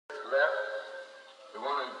left. We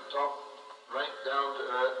want to talk right down to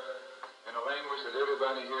earth in a language that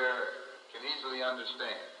everybody here can easily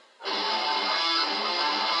understand.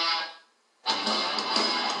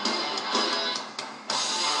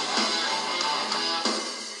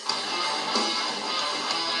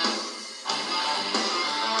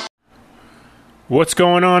 What's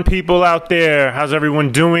going on, people out there? How's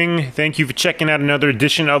everyone doing? Thank you for checking out another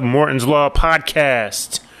edition of Morton's Law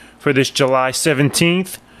Podcast for this July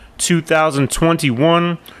 17th,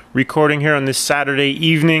 2021, recording here on this Saturday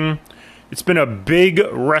evening. It's been a big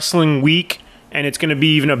wrestling week, and it's going to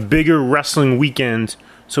be even a bigger wrestling weekend,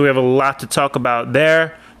 so we have a lot to talk about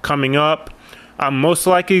there coming up. I'm most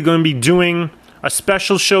likely going to be doing a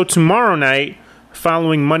special show tomorrow night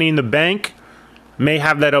following Money in the Bank. May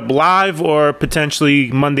have that up live or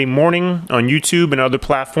potentially Monday morning on YouTube and other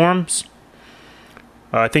platforms.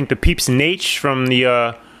 I think the Peeps and H from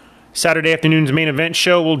the Saturday afternoon's main event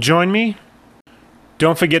show will join me.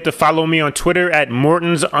 Don't forget to follow me on Twitter at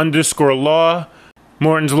Mortons_Law,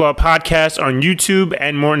 Morton's Law Podcast on YouTube,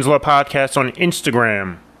 and Morton's Law Podcast on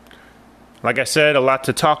Instagram. Like I said, a lot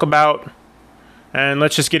to talk about. And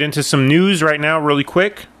let's just get into some news right now really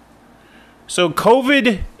quick. So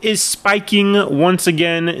COVID is spiking once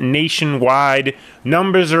again nationwide.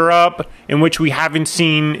 Numbers are up, in which we haven't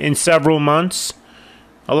seen in several months.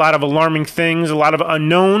 A lot of alarming things, a lot of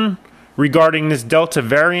unknown regarding this Delta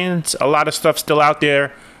variant. A lot of stuff still out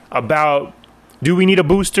there about, do we need a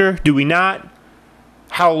booster? Do we not?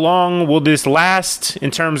 How long will this last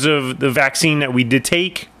in terms of the vaccine that we did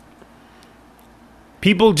take?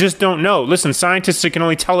 People just don't know. Listen, scientists can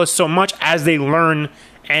only tell us so much as they learn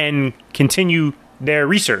and continue their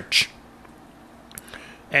research.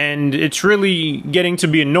 And it's really getting to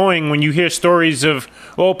be annoying when you hear stories of,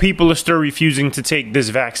 oh, people are still refusing to take this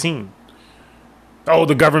vaccine. Oh,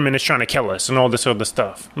 the government is trying to kill us and all this other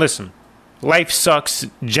stuff. Listen, life sucks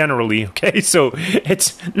generally, okay? So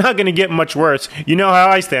it's not going to get much worse. You know how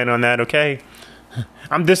I stand on that, okay?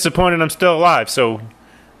 I'm disappointed I'm still alive, so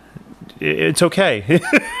it's okay.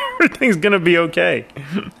 Everything's going to be okay.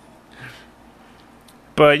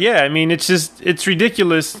 But yeah, I mean, it's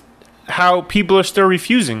ridiculous how people are still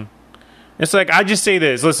refusing. It's like, I just say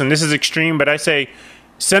this. Listen, this is extreme, but I say,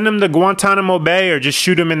 send them to Guantanamo Bay or just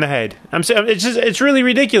shoot them in the head. I'm saying it's really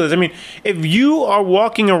ridiculous. I mean, if you are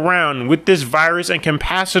walking around with this virus and can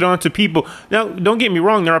pass it on to people, now don't get me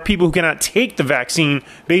wrong, there are people who cannot take the vaccine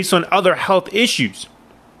based on other health issues.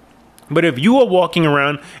 But if you are walking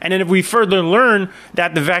around, and then if we further learn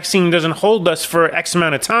that the vaccine doesn't hold us for X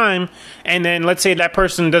amount of time, and then let's say that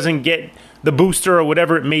person doesn't get the booster or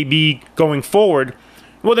whatever it may be going forward,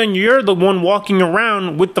 well, then you're the one walking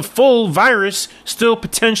around with the full virus, still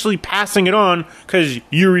potentially passing it on because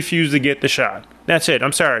you refuse to get the shot. That's it.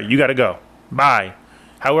 I'm sorry. You got to go. Bye.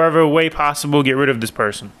 However way possible, get rid of this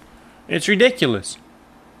person. It's ridiculous.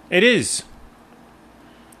 It is.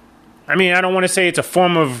 I mean, I don't want to say it's a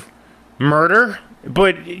form of murder,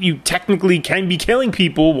 but you technically can be killing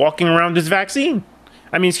people walking around this vaccine.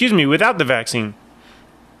 Without the vaccine.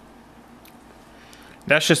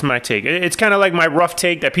 That's just my take. It's kind of like my rough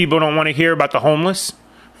take that people don't want to hear about the homeless,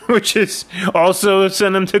 which is also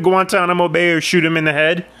send them to Guantanamo Bay or shoot them in the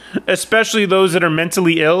head, especially those that are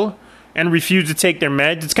mentally ill and refuse to take their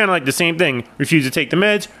meds. It's kind of like the same thing. Refuse to take the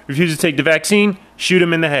meds, refuse to take the vaccine, shoot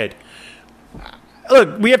them in the head.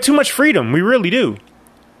 Look, we have too much freedom. We really do.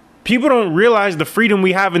 People don't realize the freedom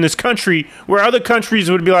we have in this country, where other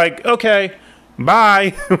countries would be like, okay,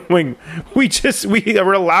 bye. When we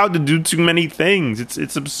are allowed to do too many things.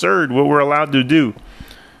 It's absurd what we're allowed to do.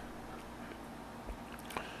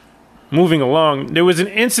 Moving along, there was an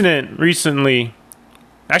incident recently,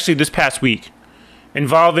 actually this past week,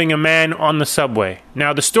 involving a man on the subway.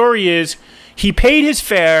 Now, the story is he paid his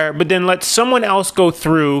fare, but then let someone else go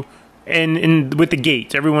through and with the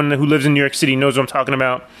gate. Everyone who lives in New York City knows what I'm talking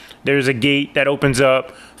about. There's a gate that opens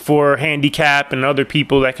up for handicap and other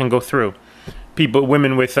people that can go through.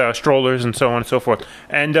 Women with strollers and so on and so forth.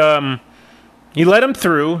 And he let him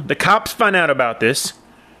through. The cops find out about this.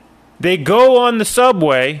 They go on the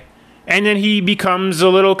subway, and then he becomes a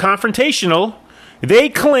little confrontational. They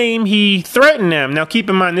claim he threatened them. Now, keep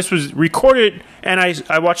in mind, this was recorded, and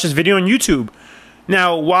I watched this video on YouTube.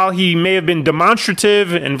 Now, while he may have been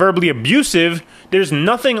demonstrative and verbally abusive, there's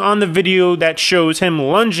nothing on the video that shows him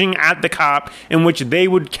lunging at the cop in which they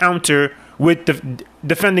would counter with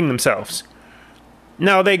defending themselves.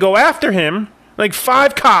 Now, they go after him, like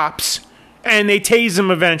 5 cops, and they tase him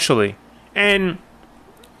eventually. And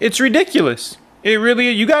it's ridiculous. It really,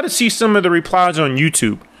 you got to see some of the replies on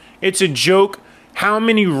YouTube. It's a joke how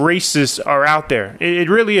many racists are out there. It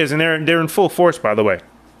really is, and they're in full force, by the way.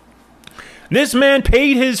 This man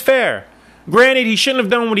paid his fare. Granted, he shouldn't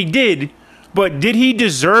have done what he did, but did he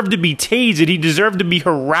deserve to be tased? Did he deserve to be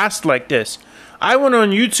harassed like this? I went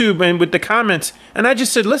on YouTube and with the comments, and I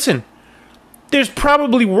just said, listen, there's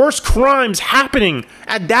probably worse crimes happening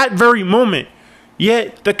at that very moment.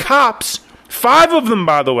 Yet the cops, 5 of them,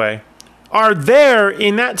 by the way, are there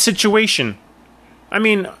in that situation. I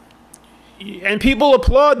mean, and people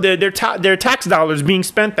applaud their tax dollars being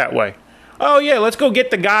spent that way. Oh, yeah, let's go get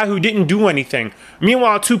the guy who didn't do anything.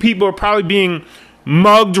 Meanwhile, 2 people are probably being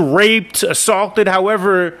mugged, raped, assaulted,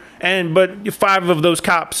 however, but 5 of those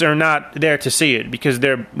cops are not there to see it because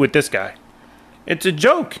they're with this guy. It's a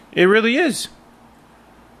joke. It really is.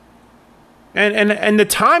 And the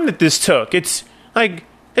time that this took, it's like,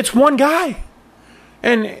 it's one guy.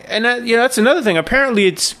 And that, that's another thing.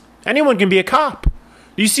 Apparently, anyone can be a cop.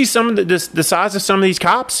 You see some of the size of some of these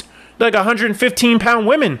cops? They're like 115-pound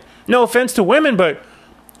women. No offense to women, but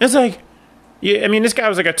it's like, yeah, I mean, this guy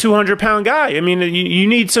was like a 200-pound guy. I mean, you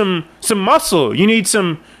need some muscle. You need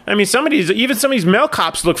some. I mean, some of these male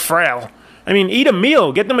cops look frail. I mean, eat a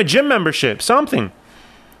meal, get them a gym membership, something.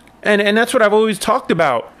 And that's what I've always talked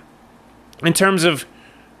about in terms of.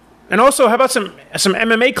 And also, how about some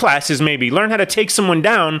MMA classes? Maybe learn how to take someone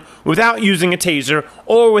down without using a taser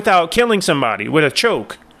or without killing somebody with a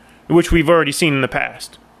choke, which we've already seen in the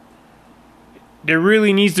past. There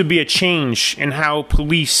really needs to be a change in how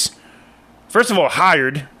police, first of all,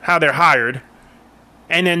 how they're hired,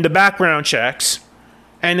 and then the background checks,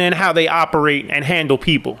 and then how they operate and handle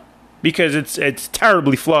people, because it's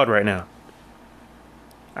terribly flawed right now.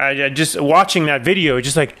 I just watching that video,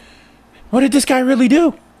 just like, what did this guy really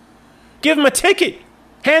do? Give him a ticket.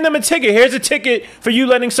 Hand him a ticket. Here's a ticket for you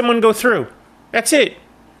letting someone go through. That's it.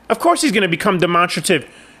 Of course he's going to become demonstrative.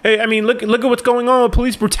 Hey, I mean, look at what's going on with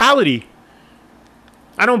police brutality.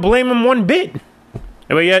 I don't blame him one bit.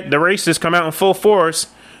 But yet the racists come out in full force.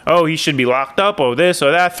 Oh, he should be locked up, or this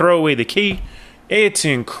or that. Throw away the key. It's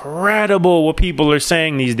incredible what people are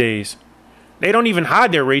saying these days. They don't even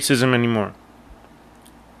hide their racism anymore.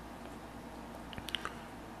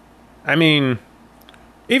 I mean,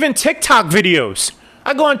 even TikTok videos.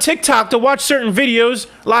 I go on TikTok to watch certain videos.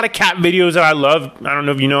 A lot of cat videos that I love. I don't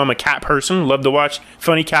know if you know I'm a cat person. Love to watch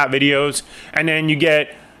funny cat videos. And then you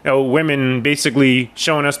get women basically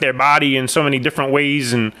showing us their body in so many different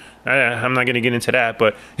ways. And I'm not going to get into that.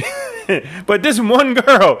 But but this one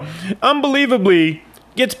girl, unbelievably,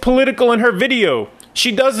 gets political in her video.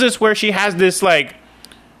 She does this where she has this like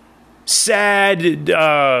sad,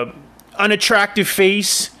 unattractive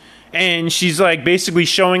face. And she's like basically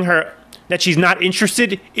showing her that she's not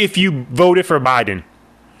interested if you voted for Biden.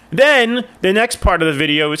 Then the next part of the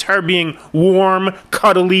video is her being warm,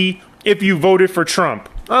 cuddly if you voted for Trump.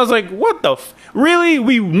 I was like, what the really?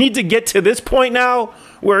 We need to get to this point now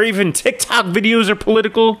where even TikTok videos are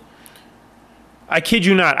political? I kid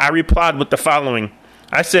you not. I replied with the following.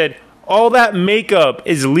 I said, all that makeup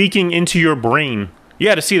is leaking into your brain. You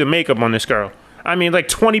had to see the makeup on this girl. I mean, like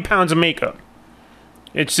 20 pounds of makeup.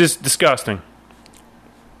 It's just disgusting.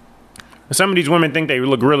 Some of these women think they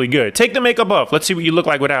look really good. Take the makeup off. Let's see what you look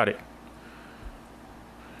like without it.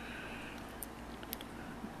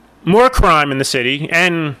 More crime in the city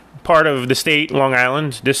and part of the state, Long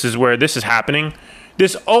Island. This is where this is happening.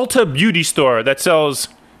 This Ulta beauty store that sells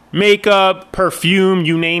makeup, perfume,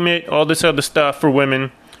 you name it, all this other stuff for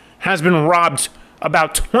women, has been robbed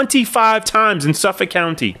about 25 times in Suffolk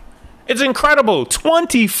County. It's incredible.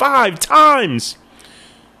 25 times.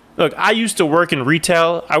 Look, I used to work in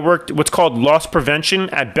retail. I worked what's called loss prevention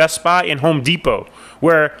at Best Buy and Home Depot,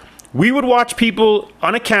 where we would watch people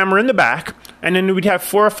on a camera in the back, and then we'd have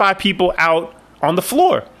 4 or 5 people out on the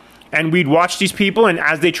floor. And we'd watch these people, and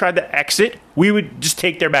as they tried to exit, we would just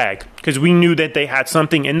take their bag, because we knew that they had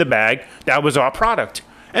something in the bag that was our product.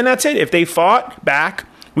 And that's it. If they fought back,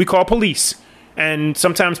 we call police. And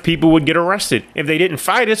sometimes people would get arrested. If they didn't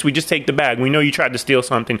fight us, we just take the bag. We know you tried to steal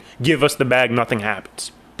something. Give us the bag. Nothing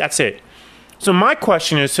happens. That's it. So my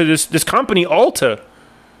question is to this company, Ulta,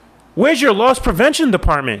 where's your loss prevention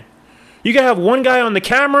department? You can have one guy on the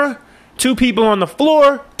camera, 2 people on the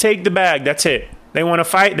floor, take the bag. That's it. They want to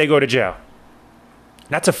fight, they go to jail.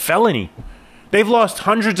 That's a felony. They've lost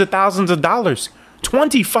hundreds of thousands of dollars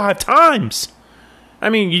 25 times. I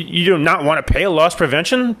mean, you do not want to pay a loss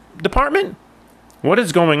prevention department? What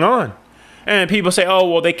is going on? And people say, oh,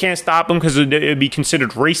 well, they can't stop them because it would be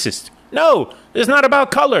considered racist. No, it's not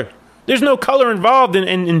about color. There's no color involved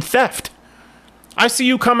in theft. I see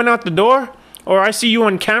you coming out the door, or I see you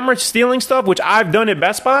on camera stealing stuff, which I've done at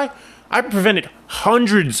Best Buy. I prevented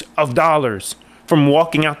hundreds of dollars from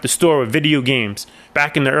walking out the store with video games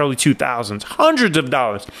back in the early 2000s. Hundreds of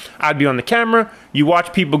dollars. I'd be on the camera. You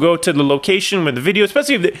watch people go to the location with the video,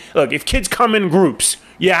 especially if kids come in groups,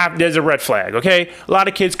 yeah, there's a red flag, okay? A lot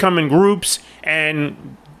of kids come in groups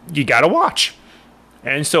and you gotta watch.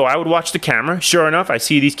 And so I would watch the camera. Sure enough, I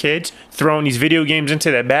see these kids throwing these video games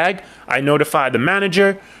into their bag. I notify the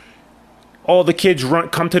manager. All the kids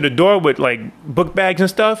come to the door with like book bags and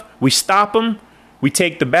stuff. We stop them. We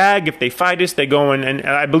take the bag. If they fight us, they go in. And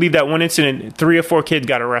I believe that one incident, 3 or 4 kids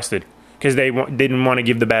got arrested because they didn't want to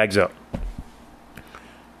give the bags up.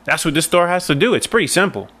 That's what this store has to do. It's pretty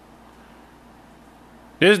simple.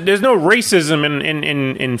 There's no racism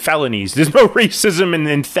in felonies. There's no racism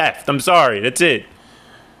in theft. I'm sorry. That's it.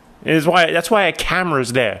 That's why a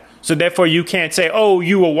camera's there. So therefore you can't say, oh,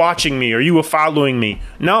 you were watching me or you were following me.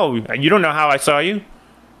 No, you don't know how I saw you.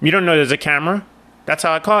 You don't know there's a camera. That's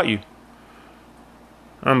how I caught you.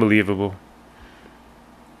 Unbelievable.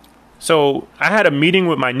 So I had a meeting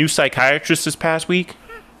with my new psychiatrist this past week.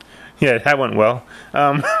 Yeah, that went well.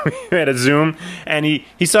 We had a Zoom, and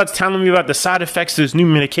he starts telling me about the side effects of this new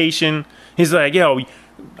medication. He's like, yo,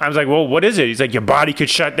 I was like, well, what is it? He's like, your body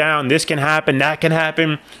could shut down. This can happen. That can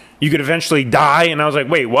happen. You could eventually die. And I was like,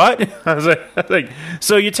 wait, what? I was like,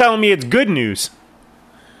 so you're telling me it's good news?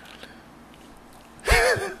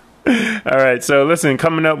 All right, so listen,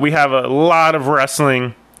 coming up, we have a lot of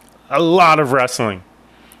wrestling. And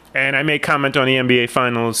I may comment on the NBA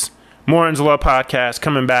Finals. Morin's Law Podcast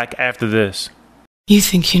coming back after this. You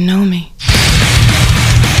think you know me?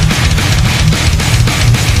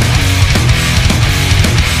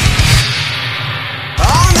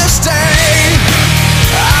 On this day,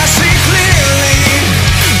 I see clearly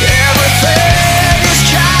everything has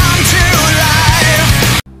come to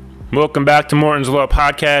life. Welcome back to Morin's Law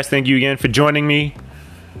Podcast. Thank you again for joining me.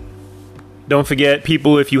 Don't forget,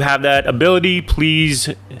 people, if you have that ability, please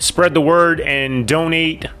spread the word and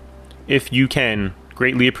donate if you can.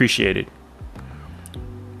 Greatly appreciated.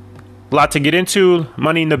 A lot to get into.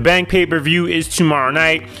 Money in the Bank pay-per-view is tomorrow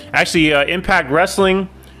night. Actually, Impact Wrestling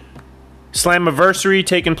Slammiversary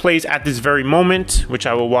taking place at this very moment, which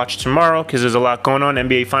I will watch tomorrow because there's a lot going on.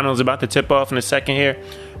 NBA Finals about to tip off in a second here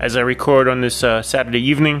as I record on this Saturday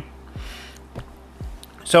evening.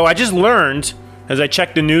 So I just learned, as I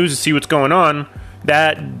checked the news to see what's going on,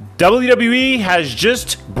 that WWE has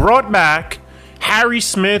just brought back Harry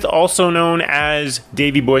Smith, also known as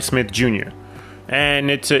Davey Boy Smith Jr. And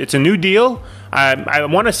it's a new deal. I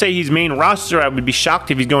want to say he's main roster. I would be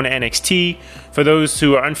shocked if he's going to NXT. For those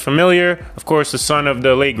who are unfamiliar, of course, the son of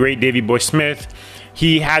the late, great Davey Boy Smith.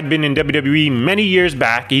 He had been in WWE many years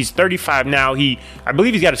back. He's 35 now. I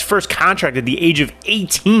believe he's got his first contract at the age of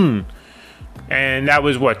 18. And that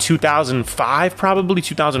was, 2005, probably,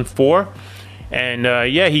 2004. And,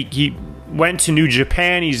 he went to New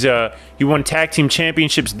Japan. He won tag team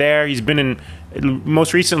championships there. He's been in,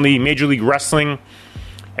 most recently, Major League Wrestling.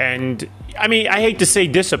 And, I mean, I hate to say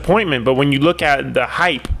disappointment, but when you look at the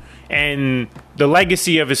hype and the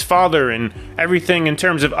legacy of his father and everything in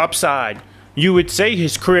terms of upside, you would say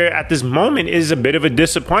his career at this moment is a bit of a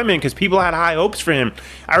disappointment because people had high hopes for him.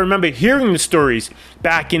 I remember hearing the stories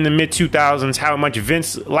back in the mid-2000s how much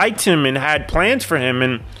Vince liked him and had plans for him,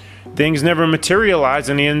 and things never materialized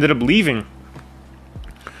and he ended up leaving.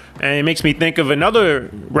 And it makes me think of another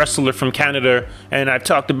wrestler from Canada, and I've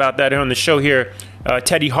talked about that on the show here,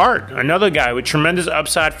 Teddy Hart, another guy with tremendous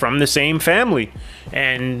upside from the same family.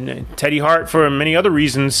 And Teddy Hart, for many other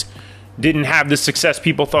reasons, didn't have the success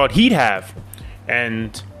people thought he'd have.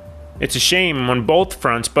 And it's a shame on both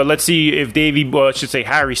fronts, but let's see if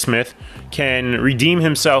Harry Smith can redeem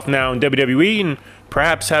himself now in WWE and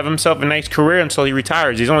perhaps have himself a nice career until he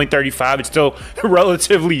retires. He's only 35. It's still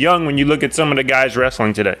relatively young when you look at some of the guys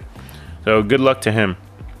wrestling today. So good luck to him.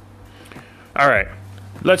 All right,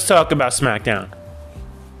 let's talk about SmackDown.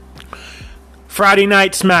 Friday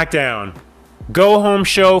night SmackDown. Go home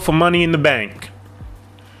show for Money in the Bank.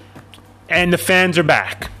 And the fans are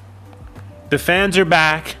back. The fans are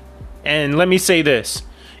back. And let me say this.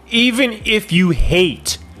 Even if you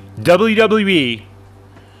hate WWE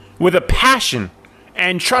with a passion,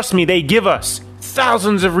 and trust me, they give us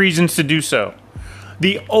thousands of reasons to do so,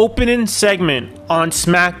 the opening segment on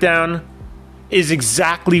SmackDown is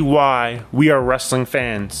exactly why we are wrestling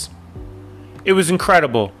fans. It was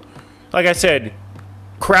incredible. Like I said,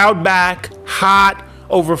 crowd back, hot,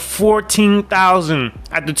 over 14,000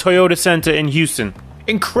 at the Toyota Center in Houston.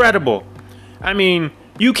 Incredible. I mean,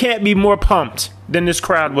 you can't be more pumped than this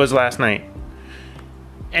crowd was last night.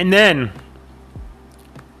 And then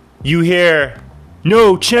you hear,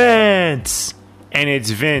 "No chance!" And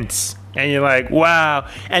it's Vince. And you're like, wow.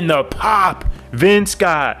 And the pop Vince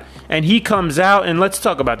got. And he comes out, and let's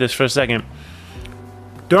talk about this for a second.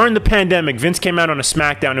 During the pandemic, Vince came out on a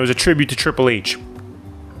SmackDown. It was a tribute to Triple H.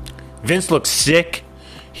 Vince looked sick.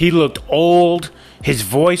 He looked old. His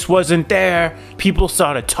voice wasn't there. People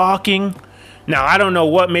started talking. Now, I don't know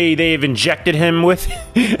what maybe they've injected him with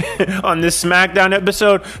on this SmackDown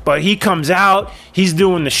episode, but he comes out. He's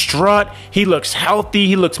doing the strut. He looks healthy.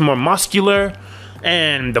 He looks more muscular.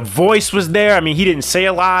 And the voice was there. I mean, he didn't say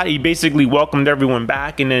a lot. He basically welcomed everyone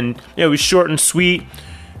back, and then it was short and sweet.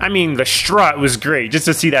 I mean, the strut was great. Just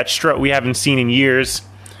to see that strut we haven't seen in years.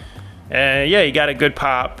 Yeah, he got a good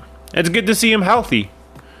pop. It's good to see him healthy.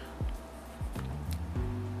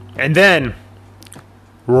 And then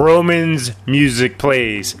Roman's music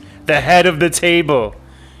plays, the head of the table,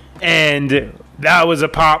 and that was a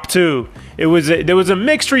pop too. There was a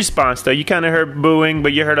mixed response though. You kind of heard booing,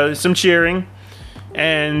 but you heard some cheering.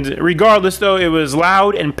 And regardless though, it was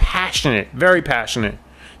loud and passionate, very passionate.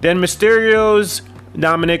 Then Mysterio's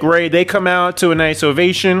Dominic Ray, they come out to a nice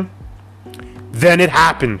ovation. Then it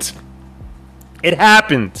happened. It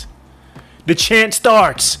happened. The chant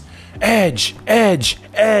starts. Edge, Edge,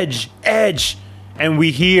 Edge, Edge. And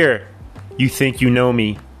we hear, "You think you know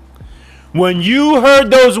me." When you heard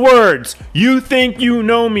those words, "You think you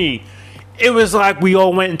know me," it was like we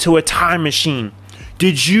all went into a time machine.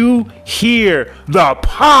 Did you hear the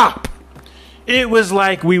pop? It was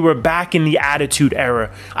like we were back in the Attitude Era.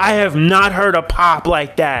 I have not heard a pop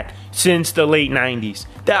like that since the late 90s.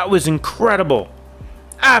 That was incredible.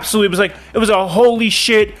 Absolutely. It was a holy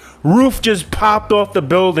shit. Roof just popped off the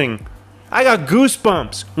building. I got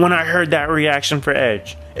goosebumps when I heard that reaction for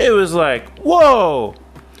Edge. It was like, whoa.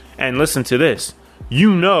 And listen to this.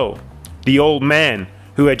 You know, the old man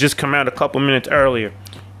who had just come out a couple minutes earlier,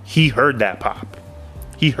 he heard that pop.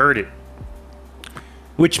 He heard it.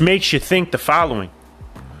 Which makes you think the following.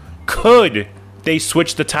 Could they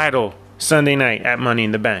switch the title Sunday night at Money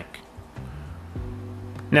in the Bank?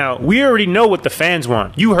 Now, we already know what the fans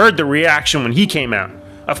want. You heard the reaction when he came out.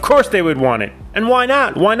 Of course they would want it. And why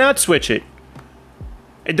not? Why not switch it?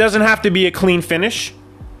 It doesn't have to be a clean finish.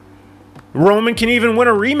 Roman can even win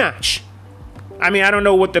a rematch. I mean, I don't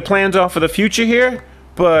know what the plans are for the future here,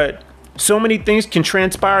 but so many things can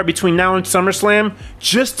transpire between now and SummerSlam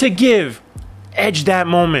just to give Edge that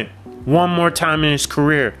moment one more time in his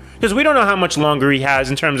career. Because we don't know how much longer he has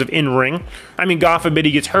in terms of in-ring. I mean, God forbid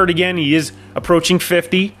he gets hurt again. He is approaching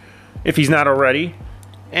 50, if he's not already.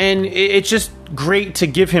 And it's just great to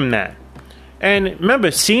give him that. And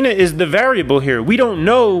remember, Cena is the variable here. We don't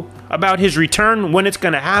know about his return, when it's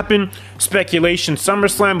going to happen. Speculation,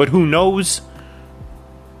 SummerSlam, but who knows?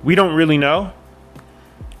 We don't really know.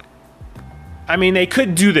 I mean, they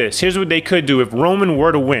could do this. Here's what they could do if Roman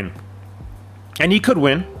were to win. And he could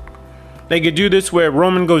win. They could do this where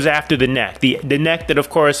Roman goes after the neck. The neck that, of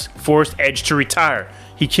course, forced Edge to retire.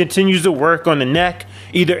 He continues to work on the neck.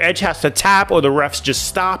 Either Edge has to tap or the refs just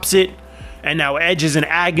stops it. And now Edge is in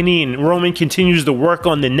agony and Roman continues to work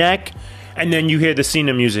on the neck. And then you hear the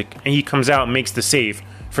Cena music and he comes out and makes the save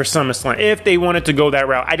for SummerSlam. If they wanted to go that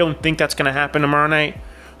route, I don't think that's going to happen tomorrow night.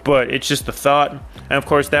 But it's just a thought. And of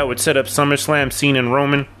course, that would set up SummerSlam, Cena and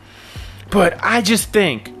Roman. But I just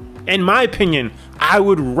think, in my opinion, I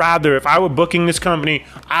would rather, if I were booking this company,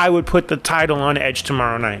 I would put the title on Edge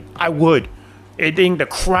tomorrow night. I would. I think the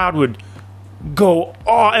crowd would go,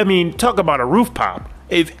 I mean, talk about a roof pop.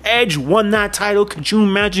 If Edge won that title, could you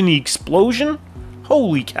imagine the explosion?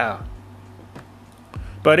 Holy cow.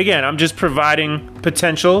 But again, I'm just providing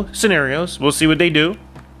potential scenarios. We'll see what they do.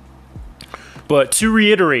 But to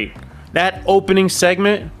reiterate, that opening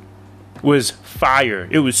segment was fire.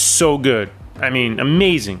 It was so good. I mean,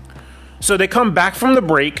 amazing. So they come back from the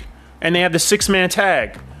break, and they have the 6-man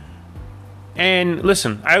tag. And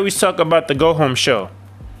listen, I always talk about the go-home show.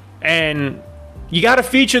 And you got to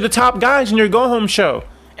feature the top guys in your go-home show.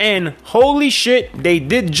 And holy shit, they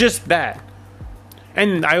did just that.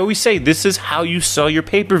 And I always say, this is how you sell your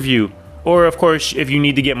pay-per-view. Or, of course, if you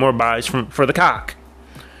need to get more buys for the cock.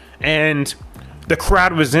 And the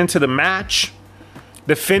crowd was into the match.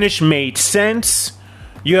 The finish made sense.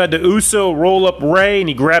 You had the Uso roll up Ray, and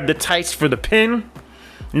he grabbed the tights for the pin.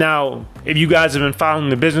 Now, if you guys have been following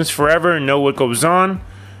the business forever and know what goes on,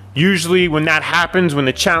 usually when that happens, when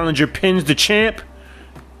the challenger pins the champ,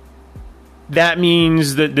 that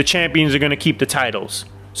means that the champions are going to keep the titles.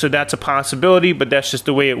 So that's a possibility, but that's just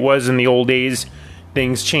the way it was in the old days.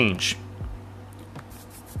 Things change.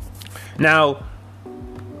 Now,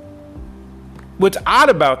 what's odd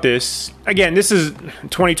about this, again, this is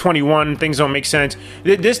 2021, things don't make sense.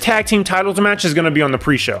 This tag team titles match is going to be on the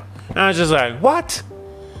pre-show. And I was just like, what?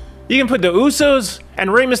 You can put the Usos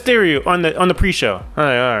and Rey Mysterio on the pre-show. All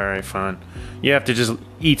right, fine. You have to just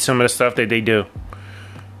eat some of the stuff that they do.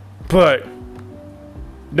 But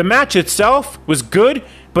the match itself was good.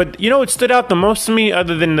 But you know what stood out the most to me,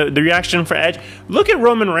 other than the reaction for Edge? Look at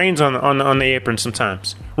Roman Reigns on the apron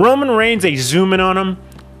sometimes. Roman Reigns, they zoom in on him.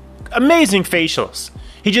 Amazing facials.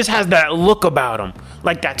 He just has that look about him,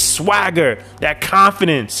 like that swagger, that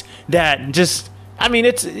confidence, that just. I mean,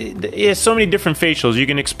 it has so many different facials. You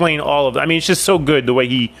can explain all of them. I mean, it's just so good the way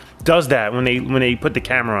he does that when they put the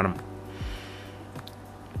camera on him.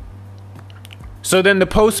 So then the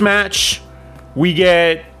post-match, we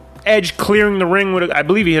get Edge clearing the ring with, I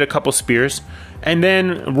believe he hit a couple spears. And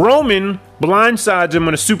then Roman blindsides him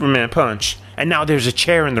with a Superman punch. And now there's a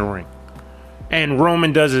chair in the ring. And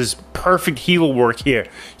Roman does his perfect heel work here.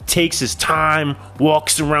 Takes his time,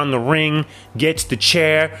 walks around the ring, gets the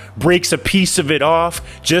chair, breaks a piece of it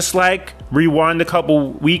off, just like rewind a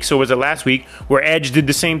couple weeks, or was it last week, where Edge did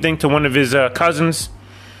the same thing to one of his cousins.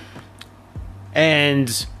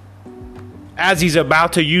 And as he's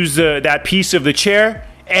about to use that piece of the chair,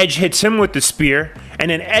 Edge hits him with the spear, and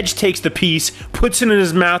then Edge takes the piece, puts it in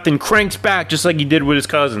his mouth, and cranks back just like he did with his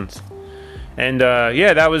cousins. And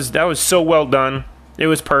yeah, that was so well done. It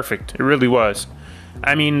was perfect. It really was.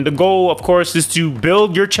 I mean, the goal, of course, is to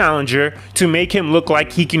build your challenger to make him look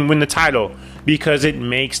like he can win the title, because it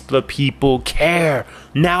makes the people care.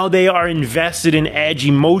 Now they are invested in Edge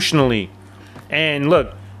emotionally. And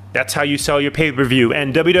look, that's how you sell your pay-per-view.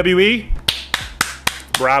 And WWE,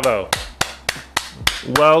 bravo.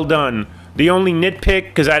 Well done. The only nitpick,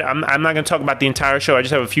 because I'm not going to talk about the entire show, I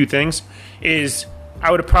just have a few things, is I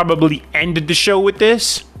would have probably ended the show with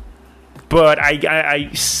this. But you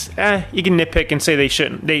can nitpick and say they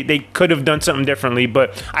shouldn't. They could have done something differently.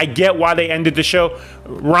 But I get why they ended the show.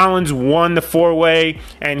 Rollins won the 4-way,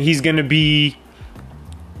 and he's going to be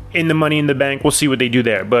in the Money in the Bank. We'll see what they do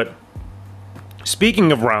there. But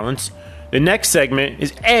speaking of Rollins, the next segment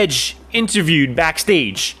is Edge interviewed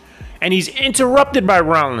backstage. And he's interrupted by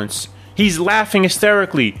Rollins. He's laughing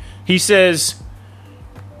hysterically. He says,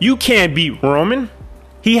 "You can't beat Roman.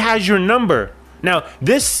 He has your number." Now,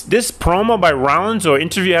 this promo by Rollins, or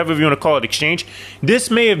interview, however you want to call it, exchange, this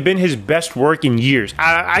may have been his best work in years.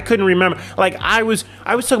 I couldn't remember. Like, I was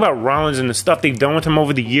talking about Rollins and the stuff they've done with him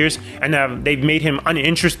over the years, and they've made him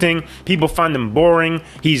uninteresting. People find him boring.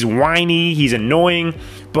 He's whiny. He's annoying.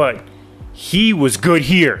 But he was good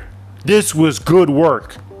here. This was good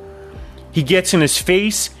work. He gets in his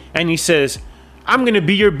face, and he says, "I'm going to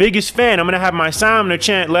be your biggest fan. I'm going to have my sign. I'm going to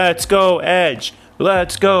chant, 'Let's go, Edge.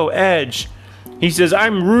 Let's go, Edge.'" He says,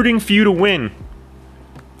 "I'm rooting for you to win."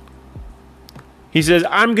 He says,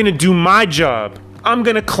 "I'm going to do my job. I'm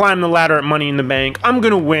going to climb the ladder at Money in the Bank. I'm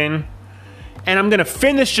going to win. And I'm going to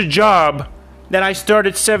finish the job that I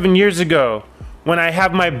started 7 years ago when I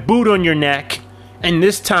have my boot on your neck. And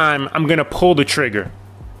this time, I'm going to pull the trigger."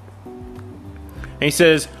 And he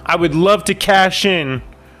says, "I would love to cash in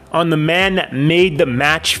on the man that made the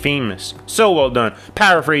match famous." So well done.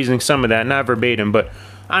 Paraphrasing some of that, not verbatim, but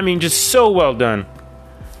I mean, just so well done.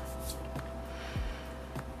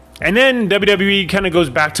 And then WWE kind of goes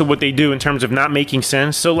back to what they do in terms of not making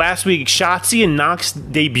sense. So last week, Shotzi and Nox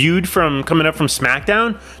debuted coming up from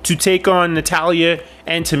SmackDown to take on Natalya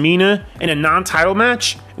and Tamina in a non-title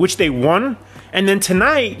match, which they won. And then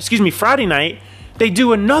Friday night, they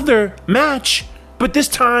do another match, but this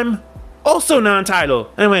time also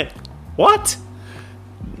non-title. And I went, what?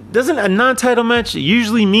 Doesn't a non-title match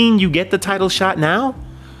usually mean you get the title shot now?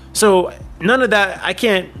 So none of that,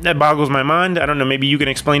 that boggles my mind. I don't know, maybe you can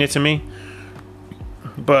explain it to me.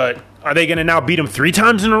 But are they going to now beat them 3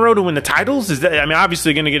 times in a row to win the titles?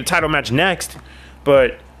 Obviously going to get a title match next.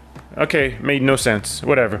 But, okay, made no sense.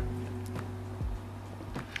 Whatever.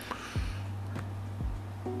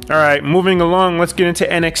 Alright, moving along, let's get into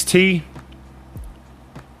NXT.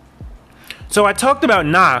 So I talked about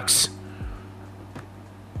Nox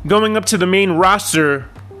going up to the main roster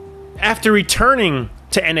after returning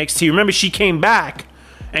to NXT. Remember, she came back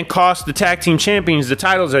and cost the tag team champions the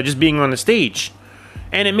titles by just being on the stage.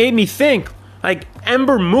 And it made me think, like,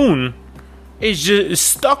 Ember Moon is just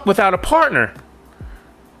stuck without a partner.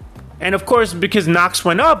 And of course, because Nox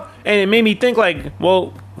went up, and it made me think, like,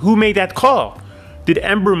 well, who made that call? Did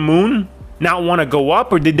Ember Moon not want to go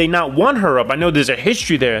up, or did they not want her up? I know there's a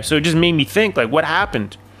history there, so it just made me think, like, what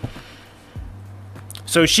happened?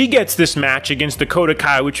 So she gets this match against Dakota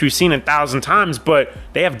Kai, which we've seen 1,000 times, but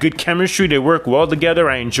they have good chemistry. They work well together.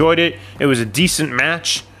 I enjoyed it. It was a decent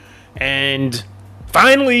match. And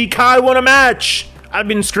finally, Kai won a match. I've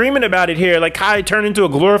been screaming about it here. Like, Kai turned into a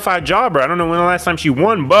glorified jobber. I don't know when the last time she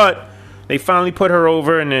won, but They finally put her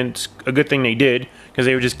over, and it's a good thing they did, because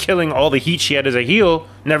they were just killing all the heat she had as a heel,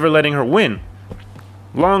 never letting her win.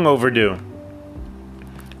 Long overdue.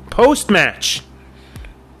 Post-match,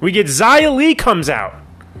 we get Xia Li comes out,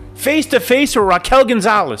 face-to-face with Raquel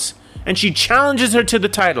Gonzalez, and she challenges her to the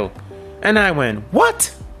title. And I went,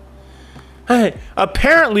 what?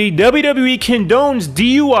 Apparently, WWE condones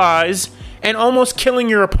DUIs and almost killing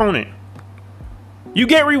your opponent. You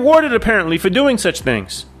get rewarded, apparently, for doing such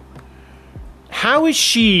things. How is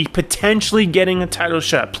she potentially getting a title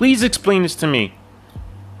shot? Please explain this to me.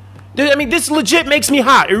 I mean, this legit makes me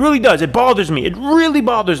hot. It really does. It bothers me. It really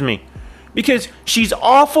bothers me. Because she's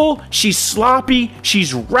awful, she's sloppy,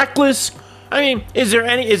 she's reckless. I mean, is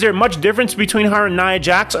there much difference between her and Nia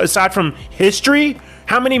Jax aside from history?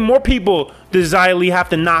 How many more people does Xia Li have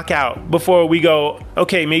to knock out before we go,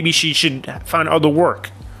 okay, maybe she should find other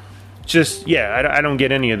work? Just, yeah, I don't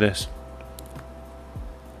get any of this.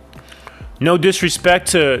 No disrespect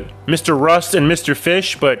to Mr. Rust and Mr.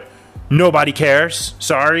 Fish, but nobody cares.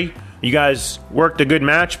 Sorry. You guys worked a good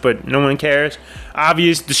match, but no one cares.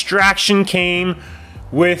 Obvious distraction came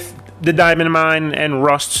with the Diamond Mine, and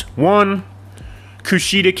Rust won.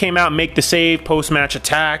 Kushida came out and make the save post-match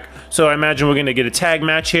attack. So I imagine we're going to get a tag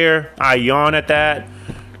match here. I yawn at that.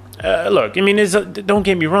 Look, I mean, don't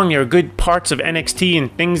get me wrong. There are good parts of NXT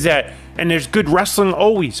and things and there's good wrestling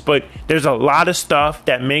always. But there's a lot of stuff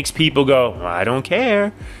that makes people go, well, I don't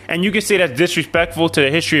care. And you can say that's disrespectful to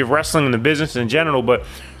the history of wrestling and the business in general. But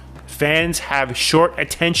fans have short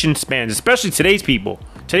attention spans, especially today's people.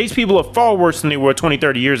 Today's people are far worse than they were 20,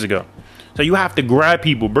 30 years ago. So you have to grab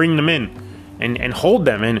people, bring them in, and hold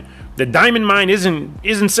them. And the Diamond Mine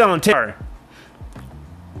isn't selling tickets.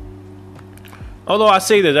 Although I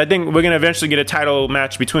say this, I think we're going to eventually get a title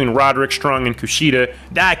match between Roderick Strong and Kushida.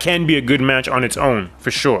 That can be a good match on its own,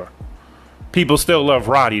 for sure. People still love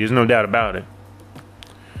Roddy, there's no doubt about it.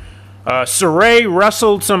 Saray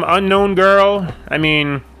wrestled some unknown girl. I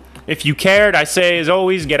mean, if you cared, I say, as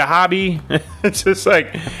always, get a hobby. It's just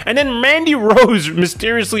like... And then Mandy Rose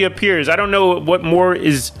mysteriously appears. I don't know what more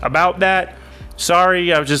is about that.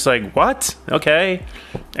 Sorry, I was just like, what? Okay.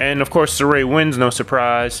 And, of course, Saray wins, no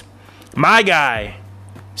surprise. My guy,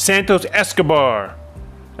 Santos Escobar,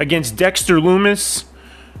 against Dexter Lumis.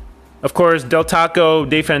 Of course, Del Taco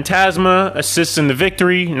de Fantasma assists in the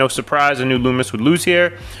victory. No surprise, I knew Lumis would lose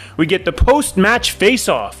here. We get the post-match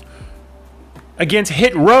face-off against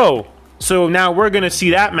Hit Row. So now we're going to see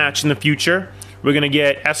that match in the future. We're going to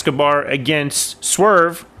get Escobar against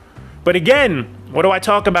Swerve. But again, what do I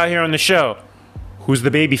talk about here on the show? Who's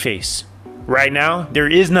the babyface? Right now, there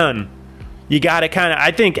is none. You got to kind of...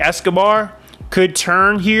 I think Escobar could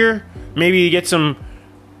turn here. Maybe get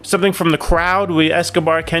something from the crowd where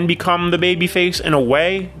Escobar can become the babyface in a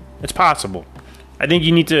way. It's possible. I think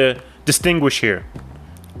you need to distinguish here.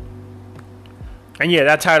 And yeah,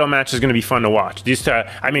 that title match is going to be fun to watch.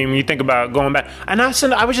 I mean, when you think about going back... And I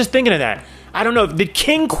was just thinking of that. I don't know. Did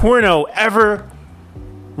King Cuerno ever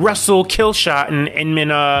wrestle Killshot in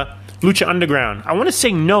Lucha Underground? I want to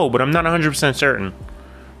say no, but I'm not 100% certain.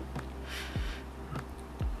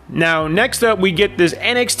 Now, next up, we get this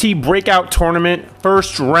NXT Breakout Tournament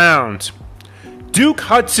first round. Duke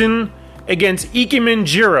Hudson against Ikemen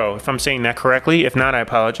Jiro, if I'm saying that correctly. If not, I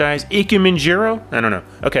apologize. Ikemen Jiro? I don't know.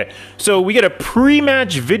 Okay, so we get a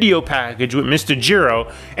pre-match video package with Mr.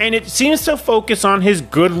 Jiro, and it seems to focus on his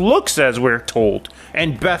good looks, as we're told.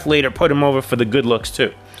 And Beth later put him over for the good looks,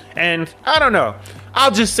 too. And, I don't know.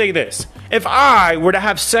 I'll just say this. If I were to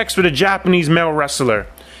have sex with a Japanese male wrestler,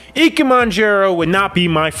 Ikemen Jiro would not be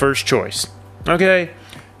my first choice. Okay?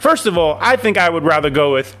 First of all, I think I would rather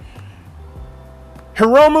go with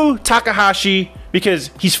Hiromu Takahashi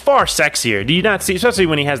because he's far sexier. Do you not see? Especially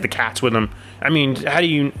when he has the cats with him. I mean,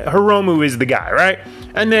 Hiromu is the guy, right?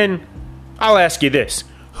 And then I'll ask you this.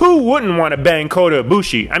 Who wouldn't want to bang Kota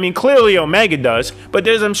Ibushi? I mean, clearly Omega does, but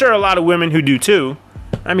there's, I'm sure, a lot of women who do too.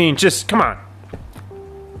 I mean, just, come on.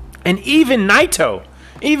 And even Naito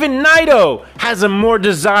has a more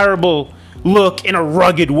desirable look in a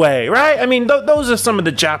rugged way, right? I mean, those are some of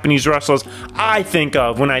the Japanese wrestlers I think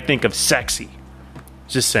of when I think of sexy.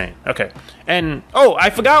 Just saying. Okay. And, oh,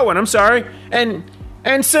 I forgot one. I'm sorry. And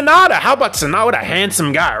Sonata. How about Sonata? What a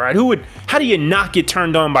handsome guy, right? How do you not get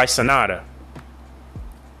turned on by Sonata?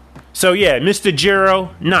 So, yeah, Mr.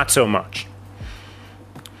 Jiro, not so much.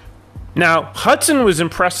 Now, Hudson was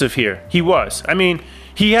impressive here. He was. I mean,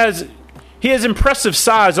 he has impressive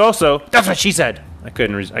size also. That's what she said. I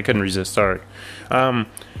couldn't resist, sorry.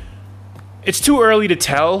 It's too early to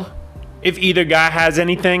tell if either guy has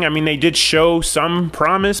anything. I mean, they did show some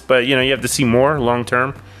promise, but, you have to see more long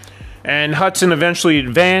term. And Hudson eventually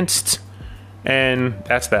advanced And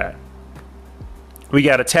that's that. We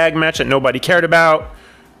got a tag match that nobody cared about,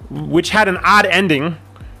 which had an odd ending,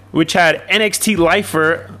 which had NXT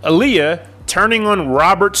lifer Aaliyah turning on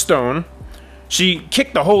Robert Stone. She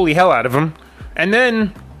kicked the holy hell out of him. And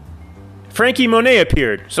then Frankie Monet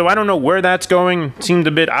appeared. So I don't know where that's going. Seemed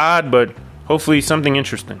a bit odd, but hopefully something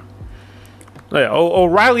interesting.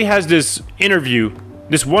 O'Reilly has this interview,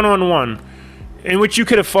 this one-on-one, in which you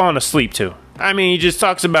could have fallen asleep to. I mean, he just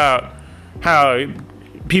talks about how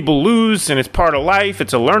people lose and it's part of life.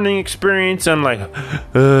 It's a learning experience. I'm like,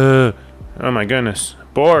 oh my goodness,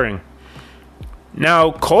 boring.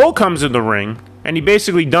 Now, Cole comes in the ring and he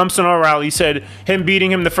basically dumps on O'Reilly. He said him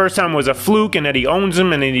beating him the first time was a fluke and that he owns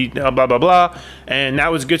him and then he blah, blah, blah. And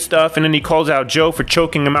that was good stuff. And then he calls out Joe for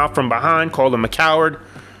choking him out from behind, called him a coward.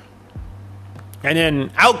 And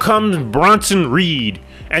then out comes Bronson Reed.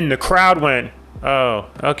 And the crowd went, oh,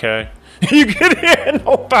 okay. You could hear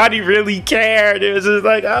nobody really cared. It was just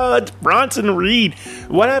like, oh, it's Bronson Reed.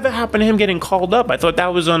 Whatever happened to him getting called up? I thought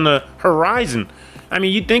that was on the horizon. I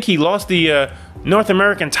mean, you'd think he lost the North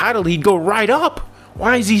American title, he'd go right up.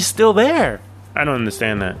 Why is he still there? I don't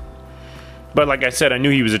understand that. But like I said, I knew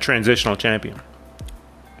he was a transitional champion.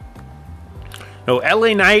 Oh,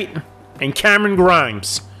 LA Knight and Cameron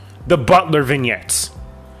Grimes, the Butler vignettes.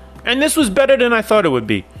 And this was better than I thought it would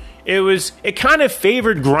be. It kind of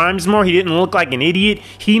favored Grimes more. He didn't look like an idiot.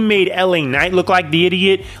 He made LA Knight look like the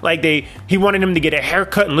idiot. Like he wanted him to get a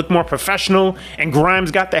haircut and look more professional. And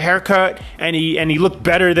Grimes got the haircut and he looked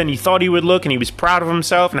better than he thought he would look. And he was proud of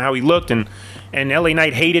himself and how he looked. And LA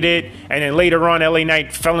Knight hated it. And then later on, LA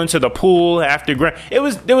Knight fell into the pool after Grimes.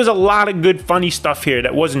 There was a lot of good, funny stuff here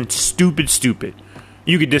that wasn't stupid.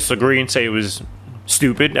 You could disagree and say it was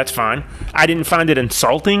stupid. That's fine. I didn't find it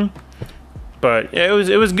insulting. But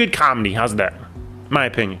it was good comedy. How's that? My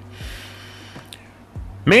opinion.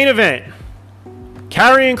 Main event.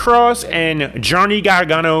 Karrion Kross and Johnny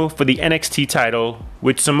Gargano for the NXT title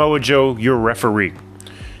with Samoa Joe, your referee.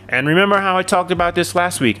 And remember how I talked about this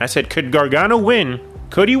last week? I said, could Gargano win?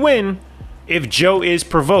 Could he win if Joe is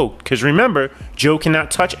provoked? Because remember, Joe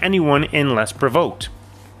cannot touch anyone unless provoked.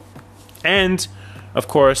 And, of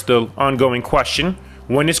course, the ongoing question,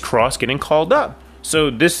 when is Kross getting called up?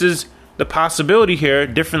 So this is the possibility here,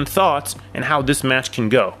 different thoughts, and how this match can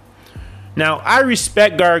go. Now, I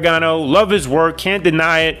respect Gargano, love his work, can't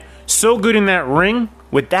deny it. So good in that ring.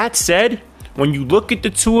 With that said, when you look at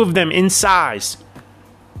the two of them in size,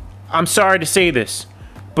 I'm sorry to say this,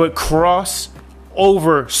 but Kross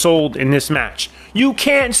oversold in this match. You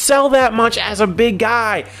can't sell that much as a big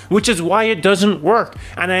guy, which is why it doesn't work.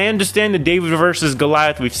 And I understand the David versus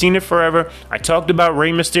Goliath. We've seen it forever. I talked about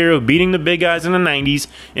Rey Mysterio beating the big guys in the 90s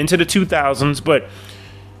into the 2000s, but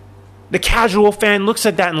the casual fan looks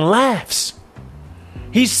at that and laughs.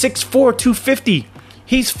 He's 6'4", 250.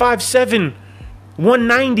 He's 5'7",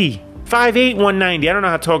 190. 5'8", 190. I don't know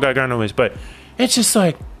how tall Gargano is, but it's just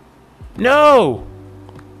like, no.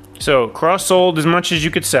 So, Kross sold as much as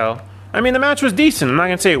you could sell. I mean, the match was decent. I'm not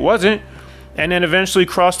going to say it wasn't. And then eventually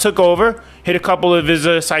Kross took over, hit a couple of his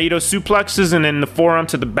Saito suplexes, and then the forearm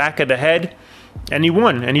to the back of the head. And he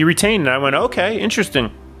won, and he retained. And I went, okay,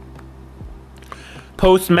 interesting.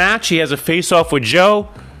 Post-match, he has a face-off with Joe.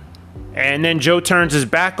 And then Joe turns his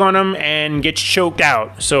back on him and gets choked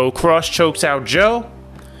out. So Kross chokes out Joe.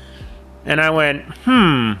 And I went,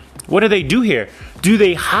 what do they do here? Do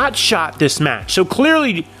they hotshot this match? So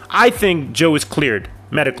clearly, I think Joe is cleared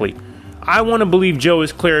medically. I want to believe Joe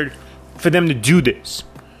is cleared for them to do this.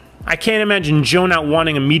 I can't imagine Joe not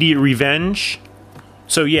wanting immediate revenge.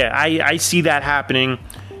 So yeah, I see that happening.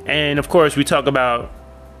 And of course, we talk about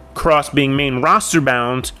Kross being main roster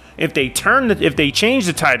bound. If they change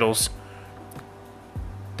the titles,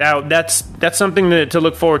 that's something to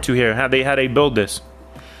look forward to here. How they build this.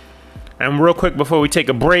 And real quick before we take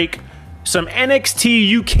a break, some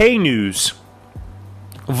NXT UK news.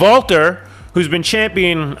 Walter, who's been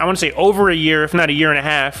champion, I want to say over a year, if not a year and a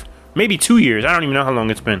half, maybe 2 years. I don't even know how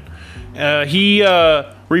long it's been. He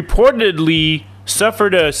reportedly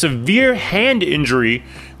suffered a severe hand injury,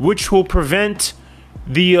 which will prevent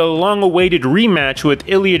the long-awaited rematch with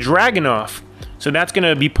Ilya Dragunov. So that's going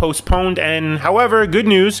to be postponed. And however, good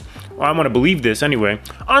news, well, I want to believe this anyway.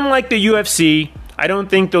 Unlike the UFC, I don't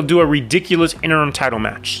think they'll do a ridiculous interim title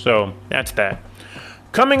match. So that's that.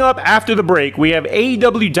 Coming up after the break, we have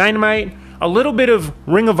AEW Dynamite, a little bit of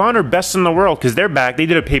Ring of Honor Best in the World, because they're back. They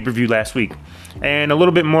did a pay-per-view last week. And a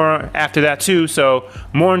little bit more after that, too. So,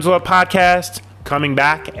 Morin's Law Podcast coming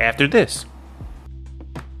back after this.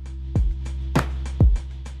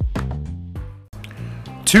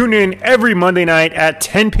 Tune in every Monday night at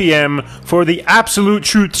 10 p.m. for the Absolute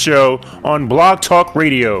Truth Show on Blog Talk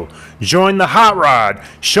Radio. Join the Hot Rod,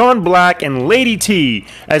 Sean Black, and Lady T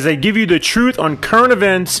as they give you the truth on current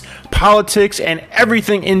events, politics, and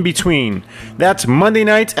everything in between. That's Monday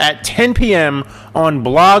nights at 10 p.m. on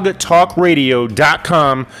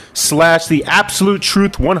blogtalkradio.com/The Absolute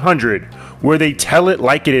Truth 100, where they tell it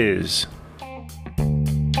like it is.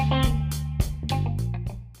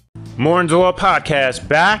 Morin's Law Podcast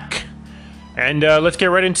back, and let's get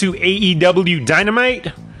right into AEW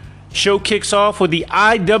Dynamite. Show kicks off with the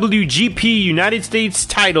IWGP United States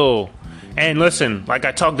title. And listen, like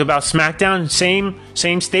I talked about SmackDown,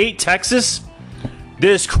 same state, Texas.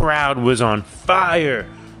 This crowd was on fire.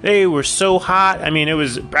 They were so hot. I mean, it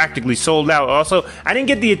was practically sold out. Also, I didn't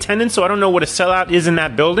get the attendance, so I don't know what a sellout is in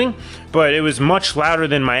that building, but it was much louder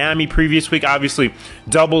than Miami previous week. Obviously,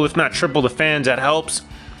 double, if not triple the fans. That helps.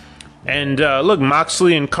 And look,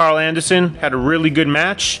 Moxley and Carl Anderson had a really good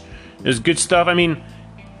match. It was good stuff. I mean,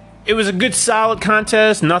 it was a good, solid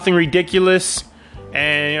contest. Nothing ridiculous.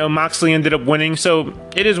 And Moxley ended up winning, so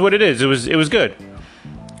it is what it is. It was good.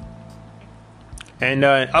 And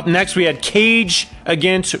up next, we had Cage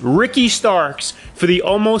against Ricky Starks for the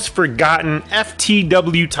almost forgotten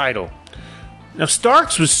FTW title. Now,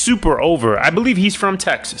 Starks was super over. I believe he's from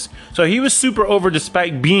Texas, so he was super over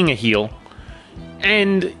despite being a heel.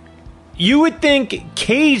 And you would think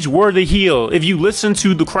Cage were the heel if you listen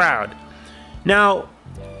to the crowd. Now,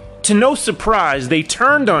 to no surprise, they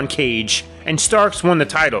turned on Cage and Starks won the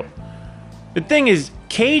title. The thing is,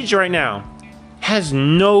 Cage right now has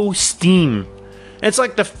no steam. It's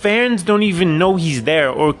like the fans don't even know he's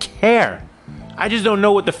there or care. I just don't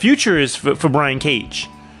know what the future is for Brian Cage.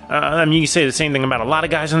 I mean, you can say the same thing about a lot of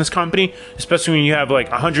guys in this company, especially when you have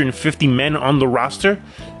like 150 men on the roster.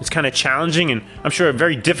 It's kind of challenging, and I'm sure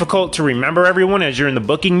very difficult to remember everyone as you're in the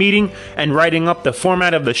booking meeting and writing up the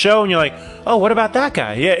format of the show, and you're like, oh, what about that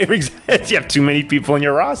guy? Yeah, you have too many people in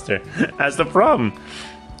your roster. That's the problem.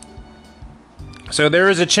 So there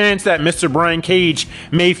is a chance that Mr. Brian Cage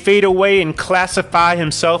may fade away and classify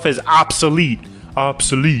himself as obsolete.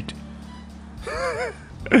 Obsolete.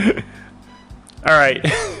 All right.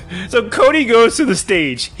 So Cody goes to the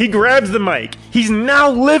stage. He grabs the mic. He's now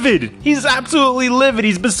livid. He's absolutely livid.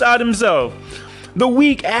 He's beside himself. The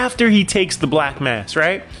week after he takes the black mass,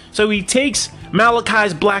 right? So he takes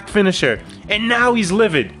Malachi's black finisher, and now he's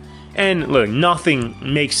livid. And look, nothing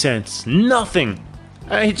makes sense. Nothing.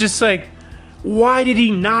 It's just like, why did he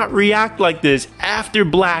not react like this after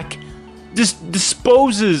Black just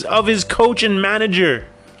disposes of his coach and manager?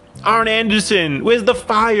 Arn Anderson, where's the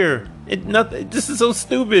fire? This is so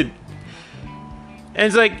stupid. And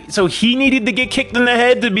it's like, so he needed to get kicked in the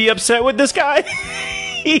head to be upset with this guy?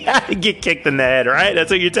 He had to get kicked in the head, right?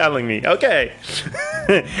 That's what you're telling me. Okay.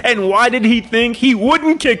 And why did he think he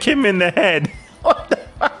wouldn't kick him in the head?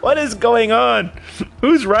 What is going on?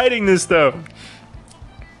 Who's writing this stuff?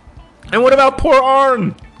 And what about poor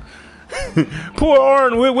Arn? Poor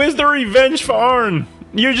Arn. Where's the revenge for Arn?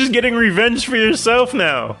 You're just getting revenge for yourself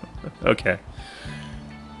now. Okay.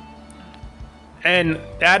 And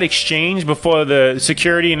that exchange before the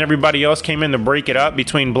security and everybody else came in to break it up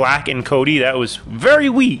between Black and Cody, that was very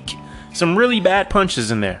weak. Some really bad punches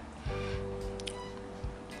in there.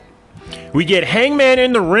 We get Hangman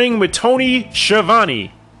in the ring with Tony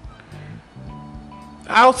Schiavone.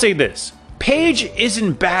 I'll say this. Page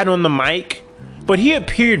isn't bad on the mic, but he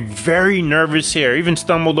appeared very nervous here, even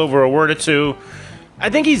stumbled over a word or two. I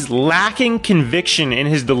think he's lacking conviction in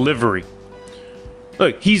his delivery.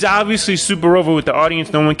 Look, he's obviously super over with the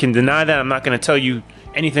audience. No one can deny that. I'm not going to tell you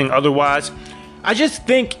anything otherwise. I just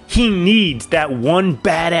think he needs that one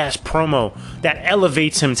badass promo that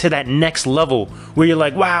elevates him to that next level where you're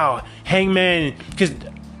like, wow, Hangman, because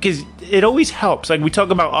it always helps. Like we talk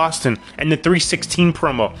about Austin and the 316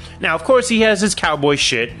 promo. Now, of course, he has his cowboy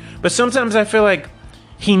shit, but sometimes I feel like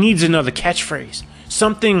he needs another catchphrase.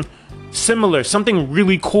 Something similar, something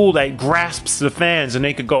really cool that grasps the fans and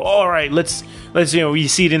they could go, all right, let's you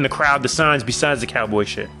see it in the crowd, the signs besides the cowboy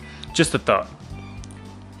shit. Just a thought.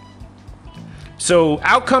 So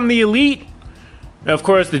out come the Elite. Of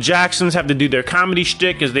course, the Jacksons have to do their comedy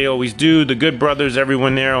shtick as they always do. The Good Brothers,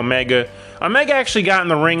 everyone there, Omega. Omega actually got in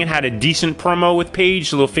the ring and had a decent promo with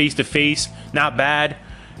Paige, a little face-to-face, not bad.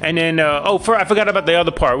 And then, I forgot about the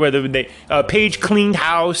other part where Paige cleaned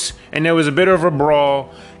house and there was a bit of a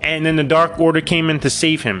brawl, and then the Dark Order came in to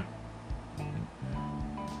save him.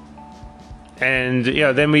 And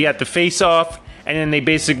then we got the face-off, and then they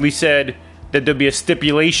basically said that there'd be a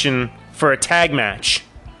stipulation for a tag match.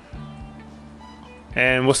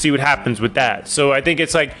 And we'll see what happens with that. So I think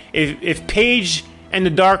it's like, if Paige and the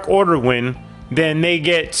Dark Order win, then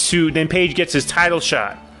Paige gets his title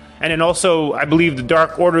shot. And then also, I believe the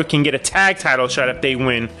Dark Order can get a tag title shot if they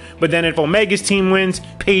win. But then if Omega's team wins,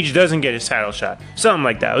 Paige doesn't get his title shot. Something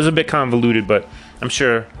like that. It was a bit convoluted, but I'm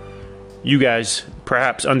sure you guys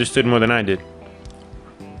perhaps understood more than I did.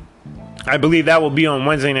 I believe that will be on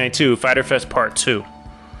Wednesday night too, Fyter Fest Part 2.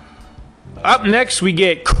 Up next, we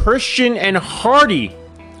get Christian and Hardy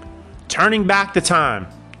turning back the time.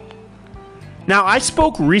 Now, I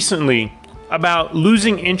spoke recently about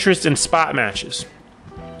losing interest in spot matches.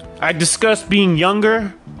 I discussed being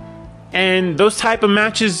younger and those type of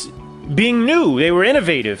matches being new. They were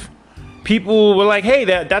innovative. People were like, hey,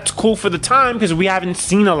 that's cool for the time because we haven't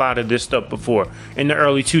seen a lot of this stuff before. In the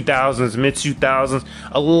early 2000s, mid 2000s,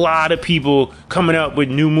 a lot of people coming up with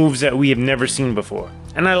new moves that we have never seen before.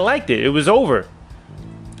 And I liked it. It was over.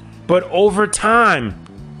 But over time,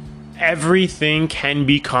 everything can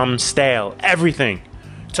become stale. Everything.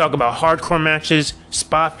 Talk about hardcore matches,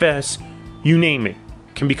 spot fest, you name it,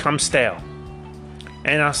 can become stale.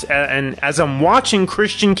 And as I'm watching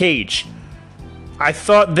Christian Cage, I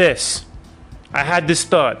thought this. I had this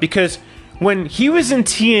thought because when he was in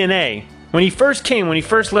TNA, when he first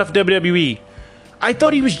left WWE, I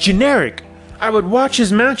thought he was generic. I would watch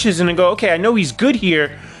his matches and go, okay, I know he's good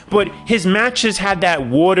here, but his matches had that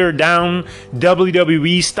watered down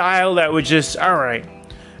WWE style that was just, all right.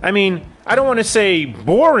 I mean, I don't want to say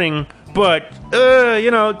boring, but,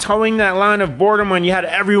 towing that line of boredom when you had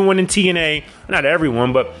everyone in TNA, not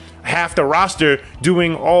everyone, but half the roster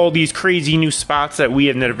doing all these crazy new spots that we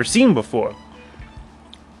have never seen before.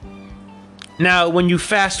 Now, when you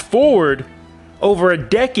fast forward over a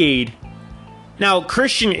decade, now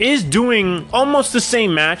Christian is doing almost the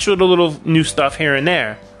same match with a little new stuff here and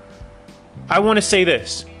there. I want to say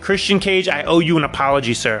this. Christian Cage, I owe you an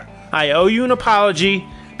apology, sir. I owe you an apology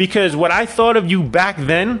because what I thought of you back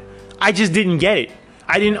then, I just didn't get it.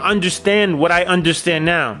 I didn't understand what I understand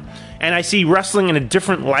now. And I see wrestling in a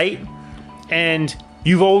different light, and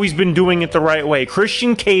you've always been doing it the right way.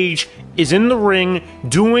 Christian Cage is in the ring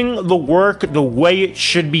doing the work the way it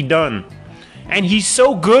should be done. And he's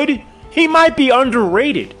so good, he might be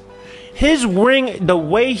underrated. His ring, the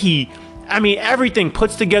way everything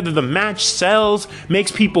puts together, the match sells,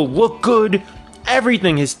 makes people look good,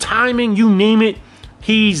 everything, his timing, you name it,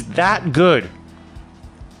 he's that good.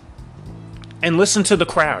 And listen to the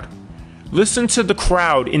crowd. Listen to the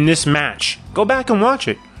crowd in this match. Go back and watch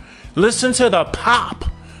it. Listen to the pop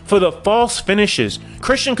for the false finishes.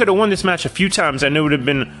 Christian could have won this match a few times and it would have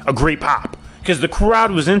been a great pop because the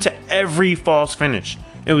crowd was into every false finish.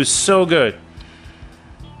 It was so good.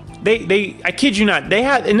 I kid you not, they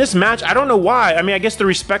had in this match, I don't know why, I guess the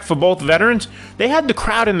respect for both veterans, they had the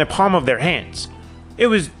crowd in the palm of their hands. It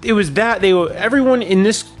was that everyone in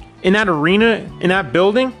that arena, in that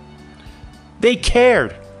building, they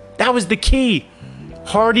cared. That was the key.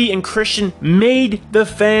 Hardy and Christian made the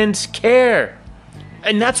fans care.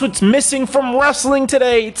 And that's what's missing from wrestling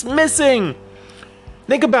today. It's missing.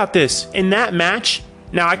 Think about this. In that match,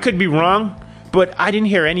 now I could be wrong, but I didn't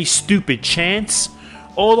hear any stupid chants.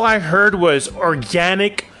 All I heard was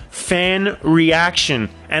organic fan reaction.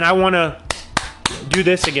 And I want to do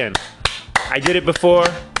this again. I did it before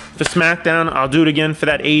for SmackDown. I'll do it again for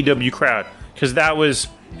that AEW crowd. Because that was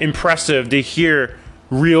impressive to hear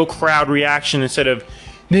real crowd reaction instead of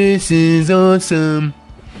 "This is awesome."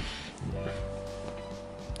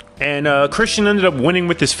 And Christian ended up winning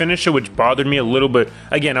with his finisher, which bothered me a little bit.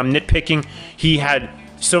 Again, I'm nitpicking. He had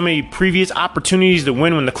so many previous opportunities to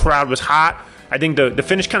win when the crowd was hot. I think the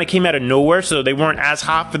finish kind of came out of nowhere, so they weren't as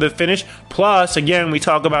hot for the finish. Plus, again, we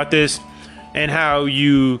talk about this and how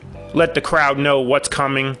you let the crowd know what's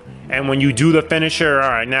coming. And when you do the finisher, all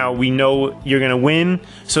right, now we know you're going to win.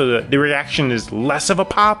 So the reaction is less of a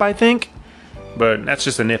pop, I think. But that's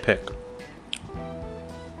just a nitpick.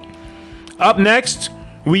 Up next,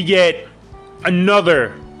 we get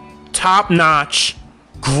another top-notch,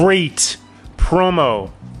 great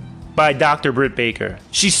promo by Dr. Britt Baker.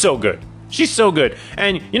 She's so good. She's so good.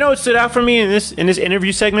 And you know what stood out for me in this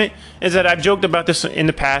interview segment is that I've joked about this in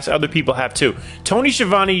the past. Other people have too. Tony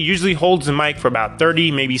Schiavone usually holds the mic for about 30,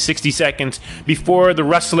 maybe 60 seconds before the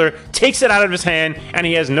wrestler takes it out of his hand and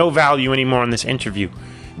he has no value anymore in this interview.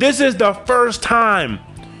 This is the first time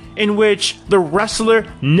in which the wrestler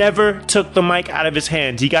never took the mic out of his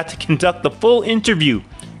hands. He got to conduct the full interview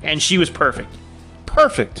and she was perfect.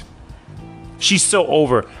 Perfect. She's so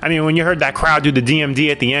over. When you heard that crowd do the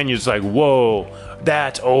DMD at the end, you're just like, whoa,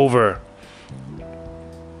 that's over.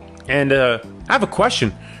 And I have a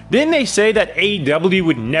question. Didn't they say that AEW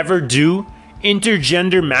would never do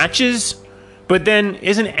intergender matches? But then,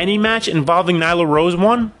 isn't any match involving Nyla Rose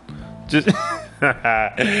one? Just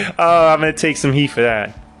oh, I'm gonna take some heat for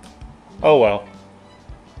that. Oh well.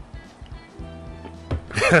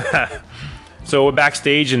 So we're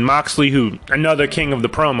backstage, and Moxley, who another king of the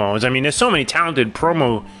promos. I mean, there's so many talented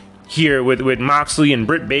promo here with Moxley and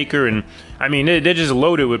Britt Baker, and I mean, they're just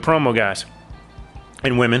loaded with promo guys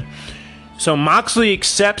and women. So Moxley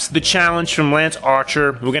accepts the challenge from Lance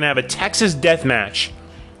Archer. We're gonna have a Texas death match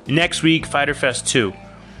next week, Fyter Fest 2.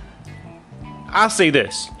 I'll say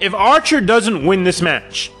this: if Archer doesn't win this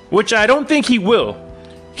match, which I don't think he will,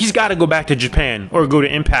 he's got to go back to Japan or go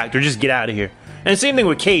to Impact or just get out of here. And same thing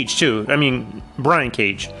with Cage too. I mean, Brian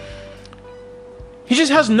Cage. He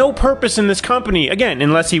just has no purpose in this company, again,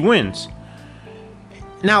 unless he wins.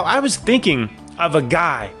 Now, I was thinking of a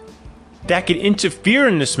guy that could interfere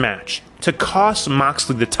in this match to cost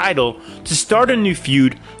Moxley the title, to start a new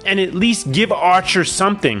feud, and at least give Archer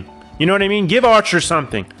something. You know what I mean? Give Archer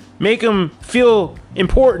something. Make him feel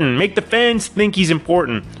important. Make the fans think he's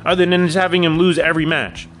important, other than just having him lose every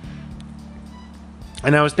match.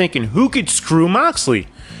 And I was thinking, who could screw Moxley?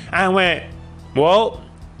 I went, well,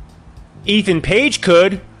 Ethan Page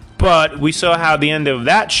could, but we saw how the end of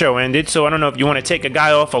that show ended, so I don't know if you want to take a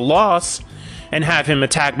guy off a loss and have him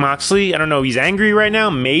attack Moxley. I don't know, he's angry right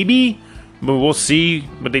now, maybe, but we'll see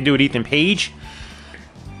what they do with Ethan Page.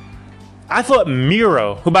 I thought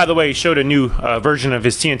Miro, who by the way showed a new version of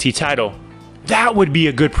his TNT title, that would be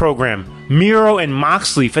a good program. Miro and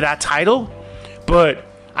Moxley for that title, but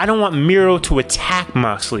I don't want Miro to attack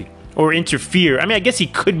Moxley or interfere. I mean, I guess he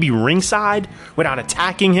could be ringside without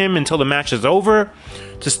attacking him until the match is over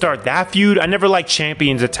to start that feud. I never like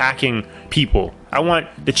champions attacking people. I want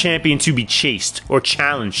the champion to be chased or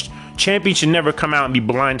challenged. Champions should never come out and be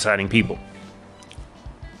blindsiding people.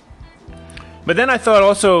 But then I thought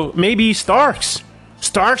also maybe Starks.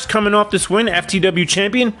 Starks coming off this win, FTW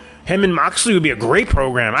champion. Him and Moxley would be a great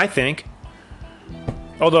program, I think.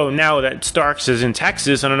 Although now that Starks is in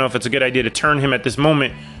Texas, I don't know if it's a good idea to turn him at this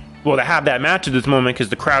moment. Well, to have that match at this moment because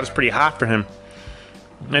the crowd is pretty hot for him.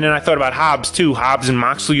 And then I thought about Hobbs too. Hobbs and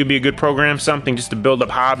Moxley would be a good program. Something just to build up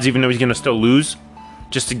Hobbs even though he's going to still lose.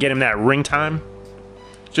 Just to get him that ring time.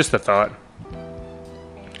 Just a thought.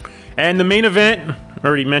 And the main event, I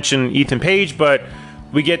already mentioned Ethan Page, but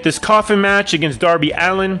we get this coffin match against Darby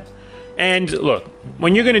Allin. And look,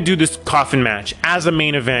 when you're going to do this coffin match as a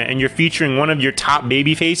main event and you're featuring one of your top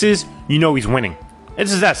baby faces, you know he's winning.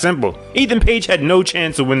 It's just that simple. Ethan Page had no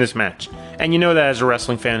chance to win this match. And you know that as a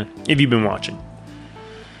wrestling fan, if you've been watching.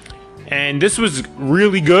 And this was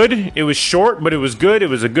really good. It was short, but it was good. It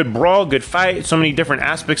was a good brawl, good fight. So many different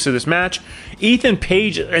aspects of this match. Ethan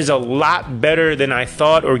Page is a lot better than I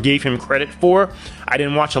thought or gave him credit for. I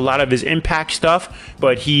didn't watch a lot of his Impact stuff,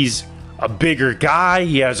 but he's a bigger guy.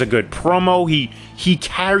 He has a good promo. He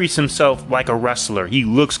carries himself like a wrestler. He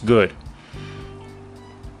looks good.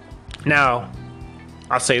 Now,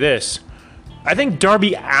 I'll say this. I think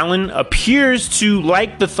Darby Allin appears to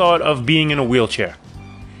like the thought of being in a wheelchair.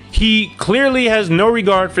 He clearly has no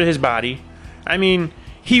regard for his body. I mean,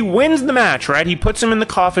 he wins the match, right? He puts him in the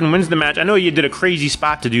coffin, wins the match. I know you did a crazy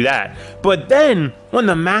spot to do that. But then, when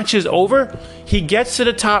the match is over, he gets to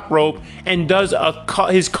the top rope and does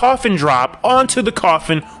his coffin drop onto the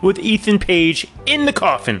coffin with Ethan Page in the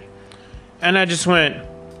coffin. And I just went,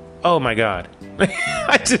 oh my God.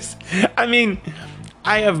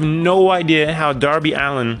 I have no idea how Darby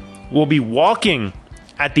Allin will be walking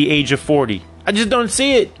at the age of 40. I just don't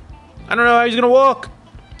see it. I don't know how he's going to walk.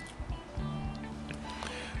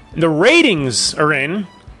 The ratings are in,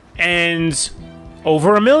 and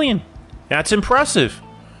over 1 million. That's impressive.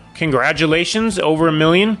 Congratulations, over 1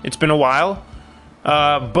 million. It's been a while.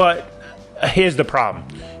 But here's the problem.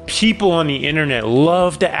 People on the internet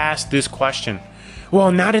love to ask this question.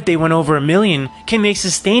 Well, now that they went over 1 million, can they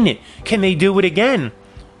sustain it? Can they do it again?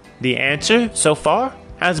 The answer so far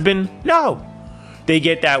has been no. They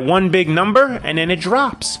get that one big number and then it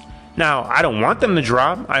drops. Now, I don't want them to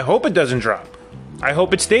drop. I hope it doesn't drop. I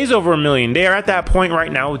hope it stays over 1 million. They are at that point right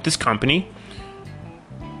now with this company.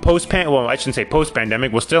 I shouldn't say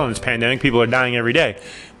post-pandemic. We're still in this pandemic. People are dying every day.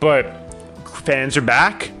 But fans are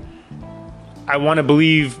back. I want to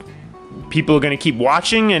believe people are going to keep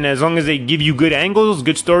watching. And as long as they give you good angles,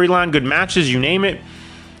 good storyline, good matches, you name it,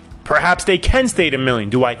 perhaps they can stay at 1 million.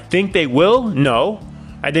 Do I think they will? No.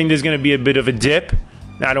 I think there's going to be a bit of a dip.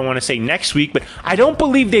 I don't want to say next week, but I don't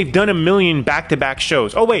believe they've done 1 million back-to-back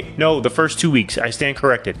shows. Oh, wait. No, the first 2 weeks. I stand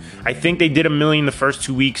corrected. I think they did 1 million the first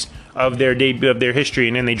 2 weeks of their debut, of their history,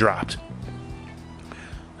 and then they dropped.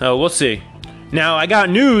 We'll see. Now, I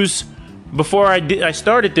got news. before I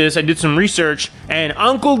started this, I did some research, and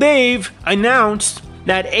Uncle Dave announced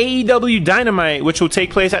that AEW Dynamite, which will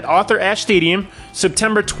take place at Arthur Ashe Stadium,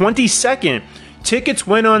 September 22nd. Tickets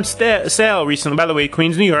went on sale recently. By the way,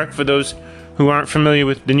 Queens, New York, for those who aren't familiar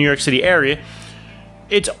with the New York City area,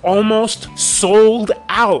 it's almost sold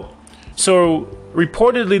out. So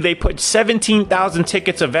reportedly, they put 17,000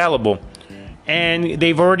 tickets available, and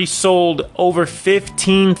they've already sold over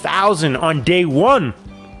 15,000 on day one.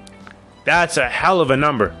 That's a hell of a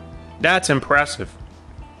number. That's impressive.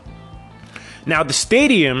 Now, the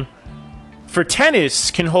stadium for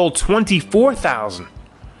tennis can hold 24,000.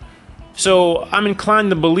 So I'm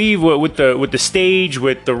inclined to believe with the stage,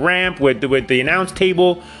 with the ramp, with the announce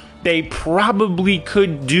table, they probably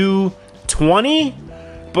could do 20.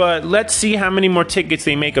 But let's see how many more tickets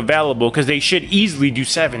they make available, because they should easily do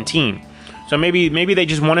 17. So maybe they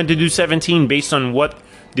just wanted to do 17 based on what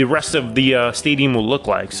the rest of the stadium will look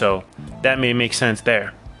like. So that may make sense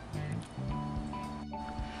there.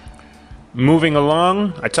 Moving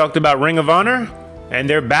along, I talked about Ring of Honor, and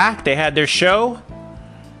they're back. They had their show,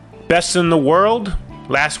 Best in the World,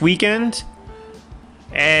 last weekend.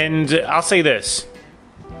 And I'll say this.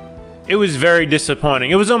 It was very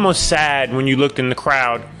disappointing. It was almost sad when you looked in the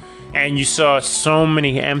crowd and you saw so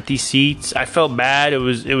many empty seats. I felt bad. It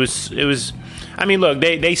was. I mean, look,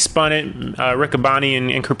 they spun it.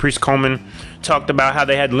 Riccaboni and Caprice Coleman talked about how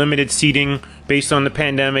they had limited seating based on the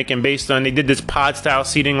pandemic, and based on they did this pod style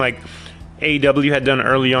seating like AEW had done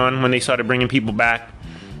early on when they started bringing people back.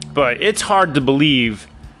 But it's hard to believe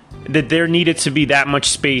that there needed to be that much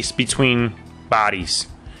space between bodies.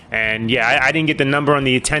 And yeah, I didn't get the number on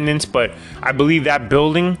the attendance, but I believe that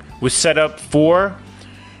building was set up for,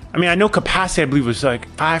 I mean, I know capacity, I believe, was like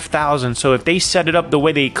 5,000. So if they set it up the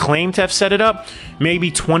way they claim to have set it up,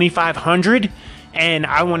 maybe 2,500. And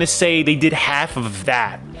I want to say they did half of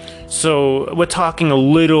that. So we're talking a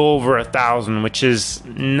little over 1,000, which is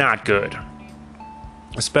not good.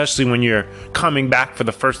 Especially when you're coming back for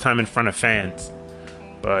the first time in front of fans.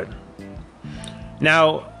 But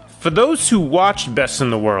now, for those who watched Best in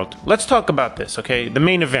the World, let's talk about this, okay? The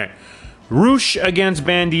main event. Rush against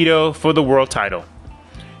Bandito for the world title.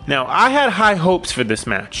 Now, I had high hopes for this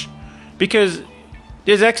match because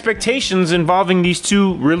there's expectations involving these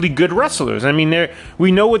two really good wrestlers. I mean,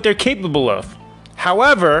 we know what they're capable of.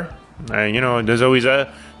 However, there's always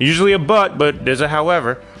usually a but there's a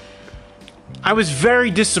however. I was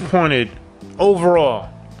very disappointed overall,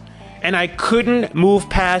 and I couldn't move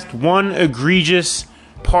past one egregious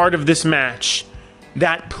part of this match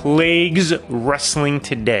that plagues wrestling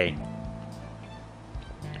today.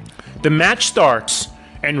 The match starts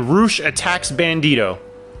and Rush attacks Bandito,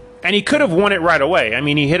 and he could have won it right away. I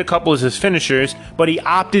mean, he hit a couple of his finishers, but he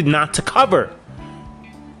opted not to cover.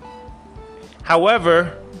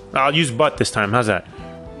 However, I'll use but this time. How's that?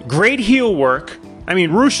 Great heel work. I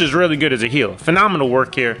mean, Rush is really good as a heel. Phenomenal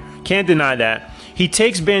work here. Can't deny that. He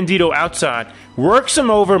takes Bandito outside, works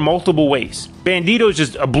him over multiple ways. Bandito's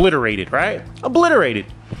just obliterated, right? Obliterated.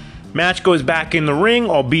 Match goes back in the ring,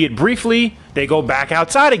 albeit briefly. They go back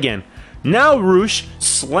outside again. Now Rush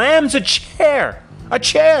slams a chair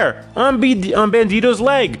on Bandito's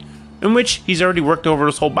leg, in which he's already worked over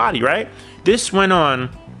his whole body, right? This went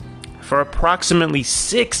on for approximately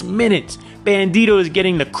 6 minutes. Bandito is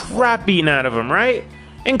getting the crap beaten out of him, right?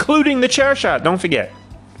 Including the chair shot, don't forget.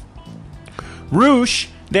 Rush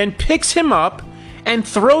then picks him up and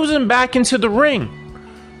throws him back into the ring.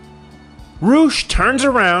 Rush turns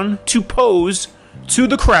around to pose to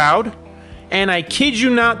the crowd, and I kid you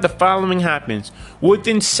not, the following happens.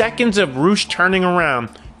 Within seconds of Rush turning around,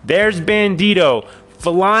 there's Bandito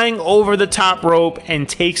flying over the top rope and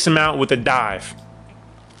takes him out with a dive.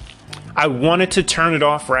 I wanted to turn it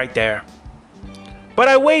off right there, but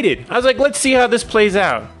I waited. I was like, let's see how this plays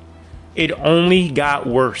out. It only got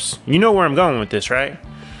worse. You know where I'm going with this, right?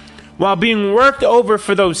 While being worked over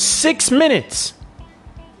for those 6 minutes,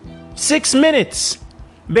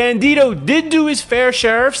 Bandito did do his fair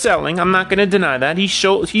share of selling. I'm not going to deny that. He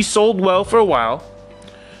sold well for a while.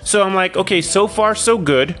 So I'm like, okay, so far so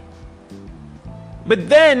good. But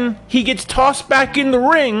then he gets tossed back in the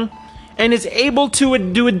ring and is able to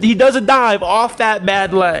he does a dive off that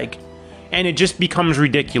bad leg. And it just becomes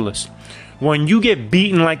ridiculous. When you get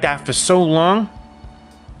beaten like that for so long,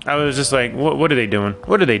 I was just like, what are they doing?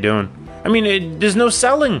 What are they doing? I mean, there's no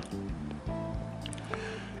selling.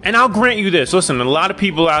 And I'll grant you this. Listen, a lot of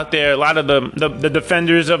people out there, a lot of the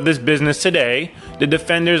defenders of this business today, the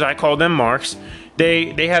defenders, I call them marks,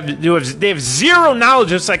 they have zero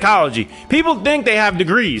knowledge of psychology. People think they have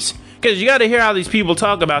degrees because you got to hear how these people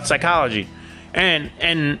talk about psychology. And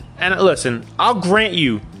listen, I'll grant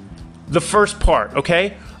you the first part,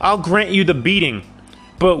 okay? I'll grant you the beating.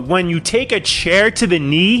 But when you take a chair to the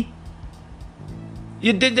knee,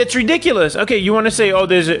 that's ridiculous. Okay, you want to say, oh,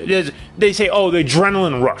 they say, oh, the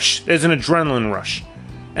adrenaline rush. There's an adrenaline rush.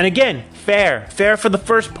 And again, fair for the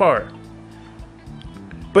first part.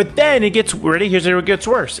 But then it gets, ready, here's where it gets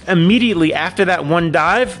worse. Immediately after that one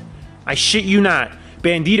dive, I shit you not,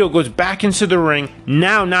 Bandito goes back into the ring.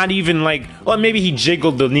 Now, not even like, well, maybe he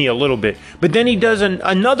jiggled the knee a little bit. But then he does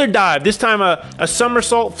another dive, this time a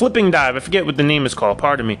somersault flipping dive. I forget what the name is called,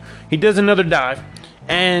 pardon me. He does another dive,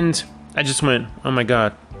 and I just went, oh my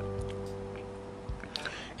God.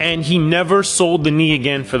 And he never sold the knee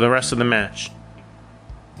again for the rest of the match.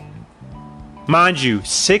 Mind you,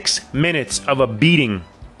 6 minutes of a beating,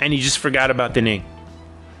 and he just forgot about the knee.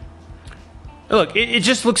 Look, it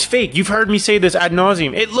just looks fake. You've heard me say this ad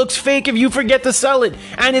nauseum. It looks fake if you forget to sell it.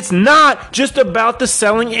 And it's not just about the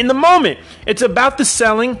selling in the moment. It's about the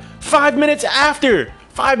selling 5 minutes after.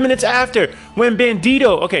 5 minutes after. When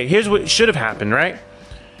Bandito... Okay, here's what should have happened, right?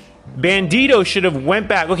 Bandito should have went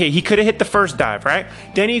back. Okay, he could have hit the first dive, right?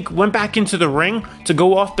 Then he went back into the ring to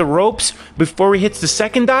go off the ropes before he hits the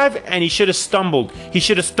second dive, and he should have stumbled. He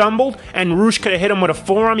should have stumbled, and Rush could have hit him with a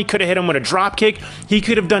forearm. He could have hit him with a drop kick. He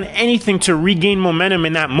could have done anything to regain momentum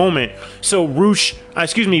in that moment. So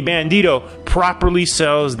Bandito properly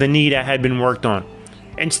sells the knee that had been worked on.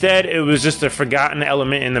 Instead, it was just a forgotten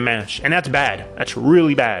element in the match, and that's bad. That's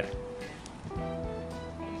really bad.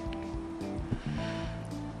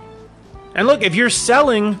 And look, if you're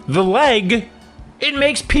selling the leg, it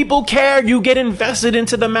makes people care. You get invested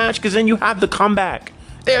into the match because then you have the comeback.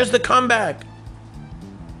 There's the comeback.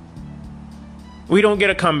 We don't get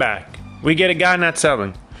a comeback. We get a guy not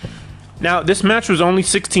selling. Now, this match was only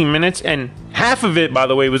 16 minutes, and half of it, by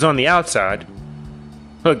the way, was on the outside.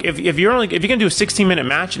 Look, if you're gonna do a 16-minute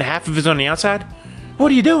match and half of it's on the outside,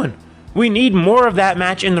 what are you doing? We need more of that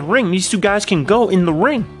match in the ring. These two guys can go in the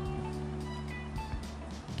ring.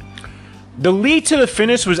 The lead to the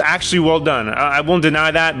finish was actually well done. I won't deny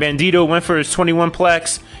that. Bandito went for his 21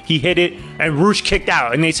 plex. He hit it, and Rush kicked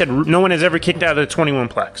out. And they said no one has ever kicked out of the 21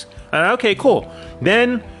 plex. Okay, cool.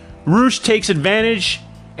 Then Rush takes advantage,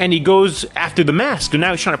 and he goes after the mask. And now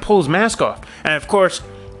he's trying to pull his mask off. And of course,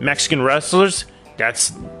 Mexican wrestlers,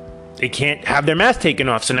 they can't have their mask taken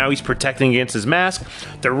off. So now he's protecting against his mask.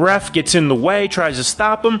 The ref gets in the way, tries to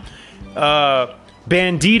stop him.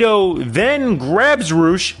 Bandito then grabs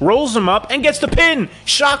Rush, rolls him up, and gets the pin.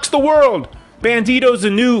 Shocks the world. Bandito's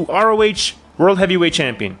the new ROH World Heavyweight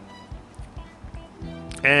Champion.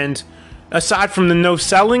 And aside from the no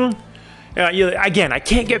selling, again, I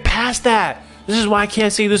can't get past that. This is why I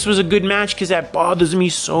can't say this was a good match, because that bothers me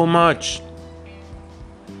so much.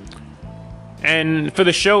 And for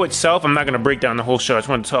the show itself, I'm not going to break down the whole show. I just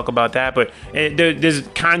want to talk about that. But there's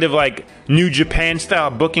kind of like New Japan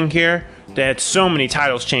style booking here. They had so many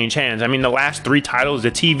titles change hands. I mean, the last 3 titles,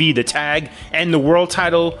 the TV, the tag, and the world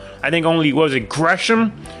title, I think only,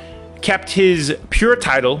 Gresham kept his pure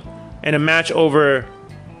title in a match over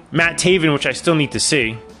Matt Taven, which I still need to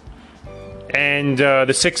see. And the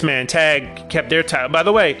 6-man tag kept their title. By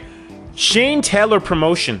the way, Shane Taylor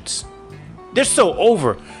Promotions, they're so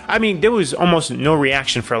over. I mean, there was almost no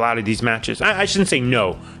reaction for a lot of these matches. I shouldn't say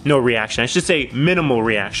no reaction. I should say minimal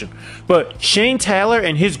reaction. But Shane Taylor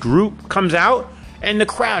and his group comes out, and the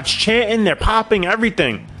crowd's chanting, they're popping,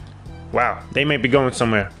 everything. Wow, they may be going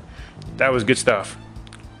somewhere. That was good stuff.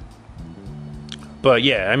 But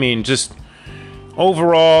yeah, I mean, just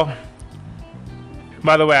overall.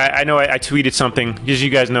 By the way, I know I tweeted something. As you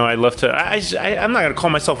guys know, I love to. I'm not gonna call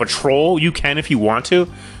myself a troll. You can if you want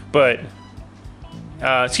to, but.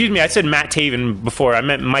 Excuse me, I said Matt Taven before. I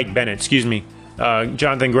meant Mike Bennett. Excuse me.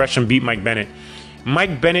 Jonathan Gresham beat Mike Bennett.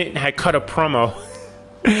 Mike Bennett had cut a promo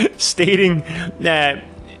stating that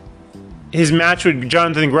his match with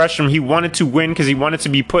Jonathan Gresham, he wanted to win because he wanted to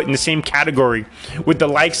be put in the same category with the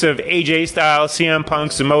likes of AJ Styles, CM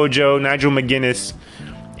Punk, Samoa Joe, Nigel McGuinness,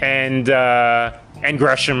 and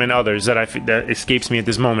Gresham and others that escapes me at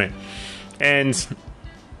this moment. And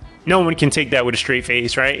no one can take that with a straight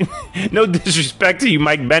face, right? No disrespect to you,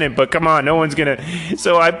 Mike Bennett, but come on, no one's gonna.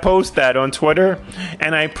 So I post that on Twitter,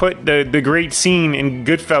 and I put the great scene in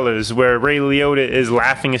Goodfellas where Ray Liotta is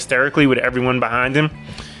laughing hysterically with everyone behind him,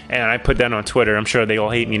 and I put that on Twitter. I'm sure they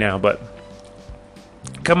all hate me now, but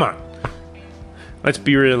come on, let's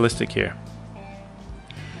be realistic here.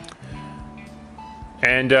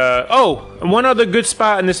 And, one other good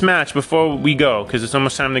spot in this match before we go, because it's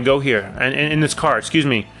almost time to go here, and in this card, excuse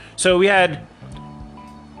me. So we had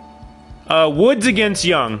Woods against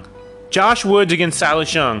Young, Josh Woods against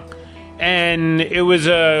Silas Young, and it was,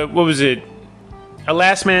 a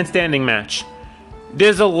last man standing match.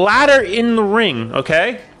 There's a ladder in the ring,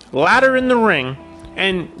 okay? Ladder in the ring.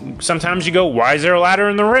 And sometimes you go, why is there a ladder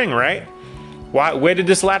in the ring, right? Where did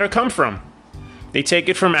this ladder come from? They take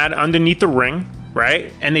it from underneath the ring,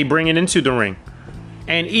 right? And they bring it into the ring.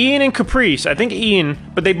 And Ian and Caprice, I think Ian,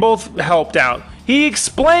 but they both helped out. He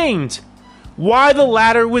explained why the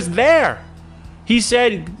ladder was there. He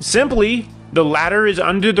said simply, the ladder is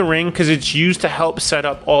under the ring because it's used to help set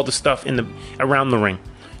up all the stuff around the ring.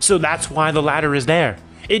 So that's why the ladder is there.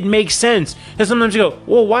 It makes sense. And sometimes you go,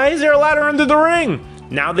 well, why is there a ladder under the ring?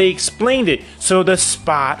 Now they explained it. So the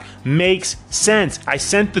spot makes sense. I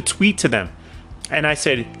sent the tweet to them. And I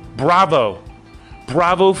said, bravo.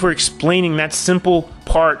 Bravo for explaining that simple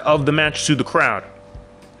part of the match to the crowd.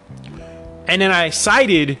 And then I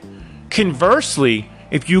cited, conversely,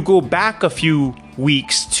 if you go back a few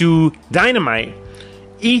weeks to Dynamite,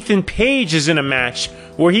 Ethan Page is in a match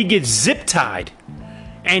where he gets zip-tied.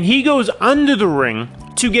 And he goes under the ring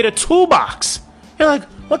to get a toolbox. You're like,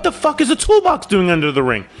 what the fuck is a toolbox doing under the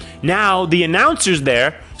ring? Now, the announcers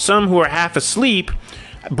there, some who are half asleep,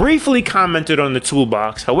 briefly commented on the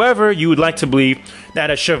toolbox. However, you would like to believe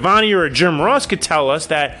that a Shivani or a Jim Ross could tell us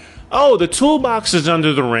that, oh, the toolbox is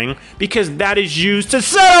under the ring because that is used to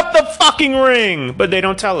set up the fucking ring. But they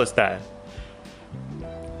don't tell us that.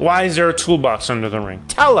 Why is there a toolbox under the ring?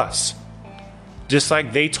 Tell us. Just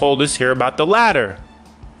like they told us here about the ladder.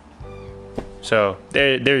 So,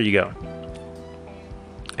 there you go.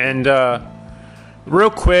 And,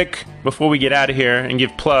 real quick, before we get out of here and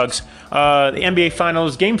give plugs, the NBA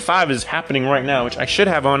Finals, Game 5 is happening right now, which I should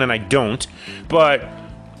have on and I don't. But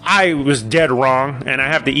I was dead wrong, and I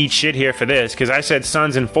have to eat shit here for this, because I said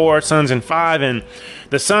Suns in 4, Suns in 5, and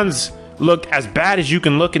the Suns looked as bad as you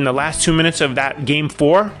can look in the last 2 minutes of that Game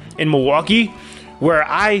 4 in Milwaukee, where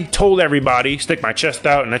I told everybody, stick my chest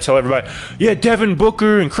out, and I tell everybody, yeah, Devin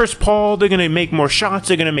Booker and Chris Paul, they're going to make more shots,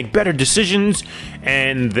 they're going to make better decisions,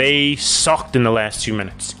 and they sucked in the last 2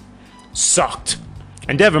 minutes. Sucked.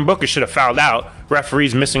 And Devin Booker should have fouled out.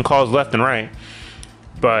 Referees missing calls left and right.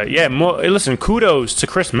 But yeah, listen, kudos to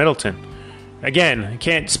Chris Middleton. Again, I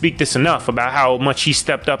can't speak this enough about how much he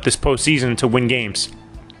stepped up this postseason to win games.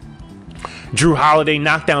 Drew Holiday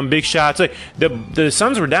knocked down big shots. Like the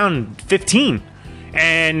Suns were down 15.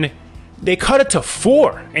 And they cut it to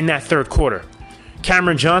 4 in that third quarter.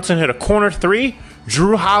 Cameron Johnson hit a corner 3.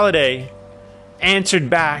 Drew Holiday answered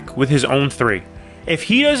back with his own 3. If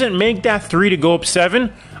he doesn't make that 3 to go up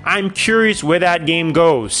 7, I'm curious where that game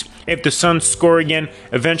goes. If the Suns score again,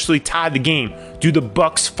 eventually tie the game, do the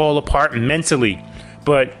Bucks fall apart mentally?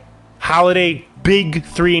 But Holiday, big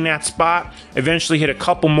 3 in that spot, eventually hit a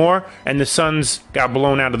couple more, and the Suns got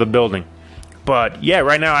blown out of the building. But yeah,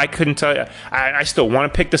 right now I couldn't tell you. I still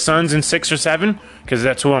want to pick the Suns in 6 or 7 because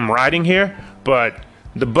that's who I'm riding here. But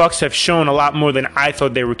the Bucks have shown a lot more than I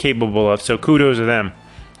thought they were capable of. So kudos to them.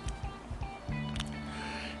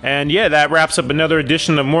 And yeah, that wraps up another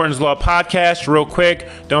edition of Morton's Law Podcast. Real quick,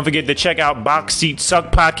 don't forget to check out Box Seat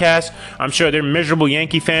Suck Podcast. I'm sure they're miserable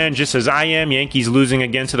Yankee fans, just as I am. Yankees losing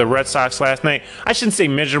again to the Red Sox last night. I shouldn't say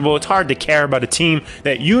miserable. It's hard to care about a team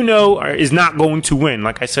that you know is not going to win,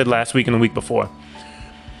 like I said last week and the week before.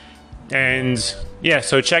 And yeah,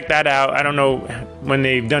 so check that out. I don't know when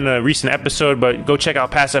they've done a recent episode, but go check out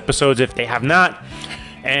past episodes if they have not.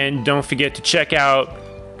 And don't forget to check out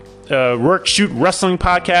Work Shoot Wrestling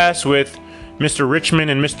Podcast with Mr. Richmond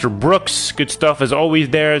and Mr. Brooks. Good stuff as always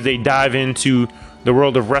there as they dive into the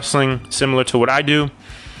world of wrestling similar to what I do.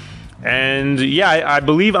 And yeah, I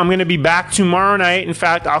believe I'm going to be back tomorrow night. In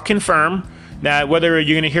fact, I'll confirm that whether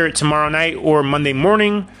you're going to hear it tomorrow night or Monday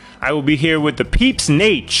morning, I will be here with the Peeps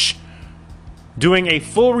Nate doing a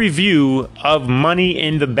full review of Money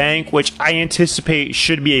in the Bank, which I anticipate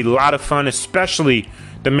should be a lot of fun, especially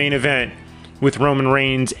the main event with Roman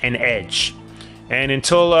Reigns and Edge. And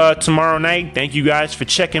until tomorrow night, thank you guys for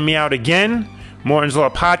checking me out again. Morton's Law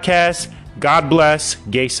Podcast. God bless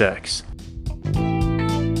gay sex.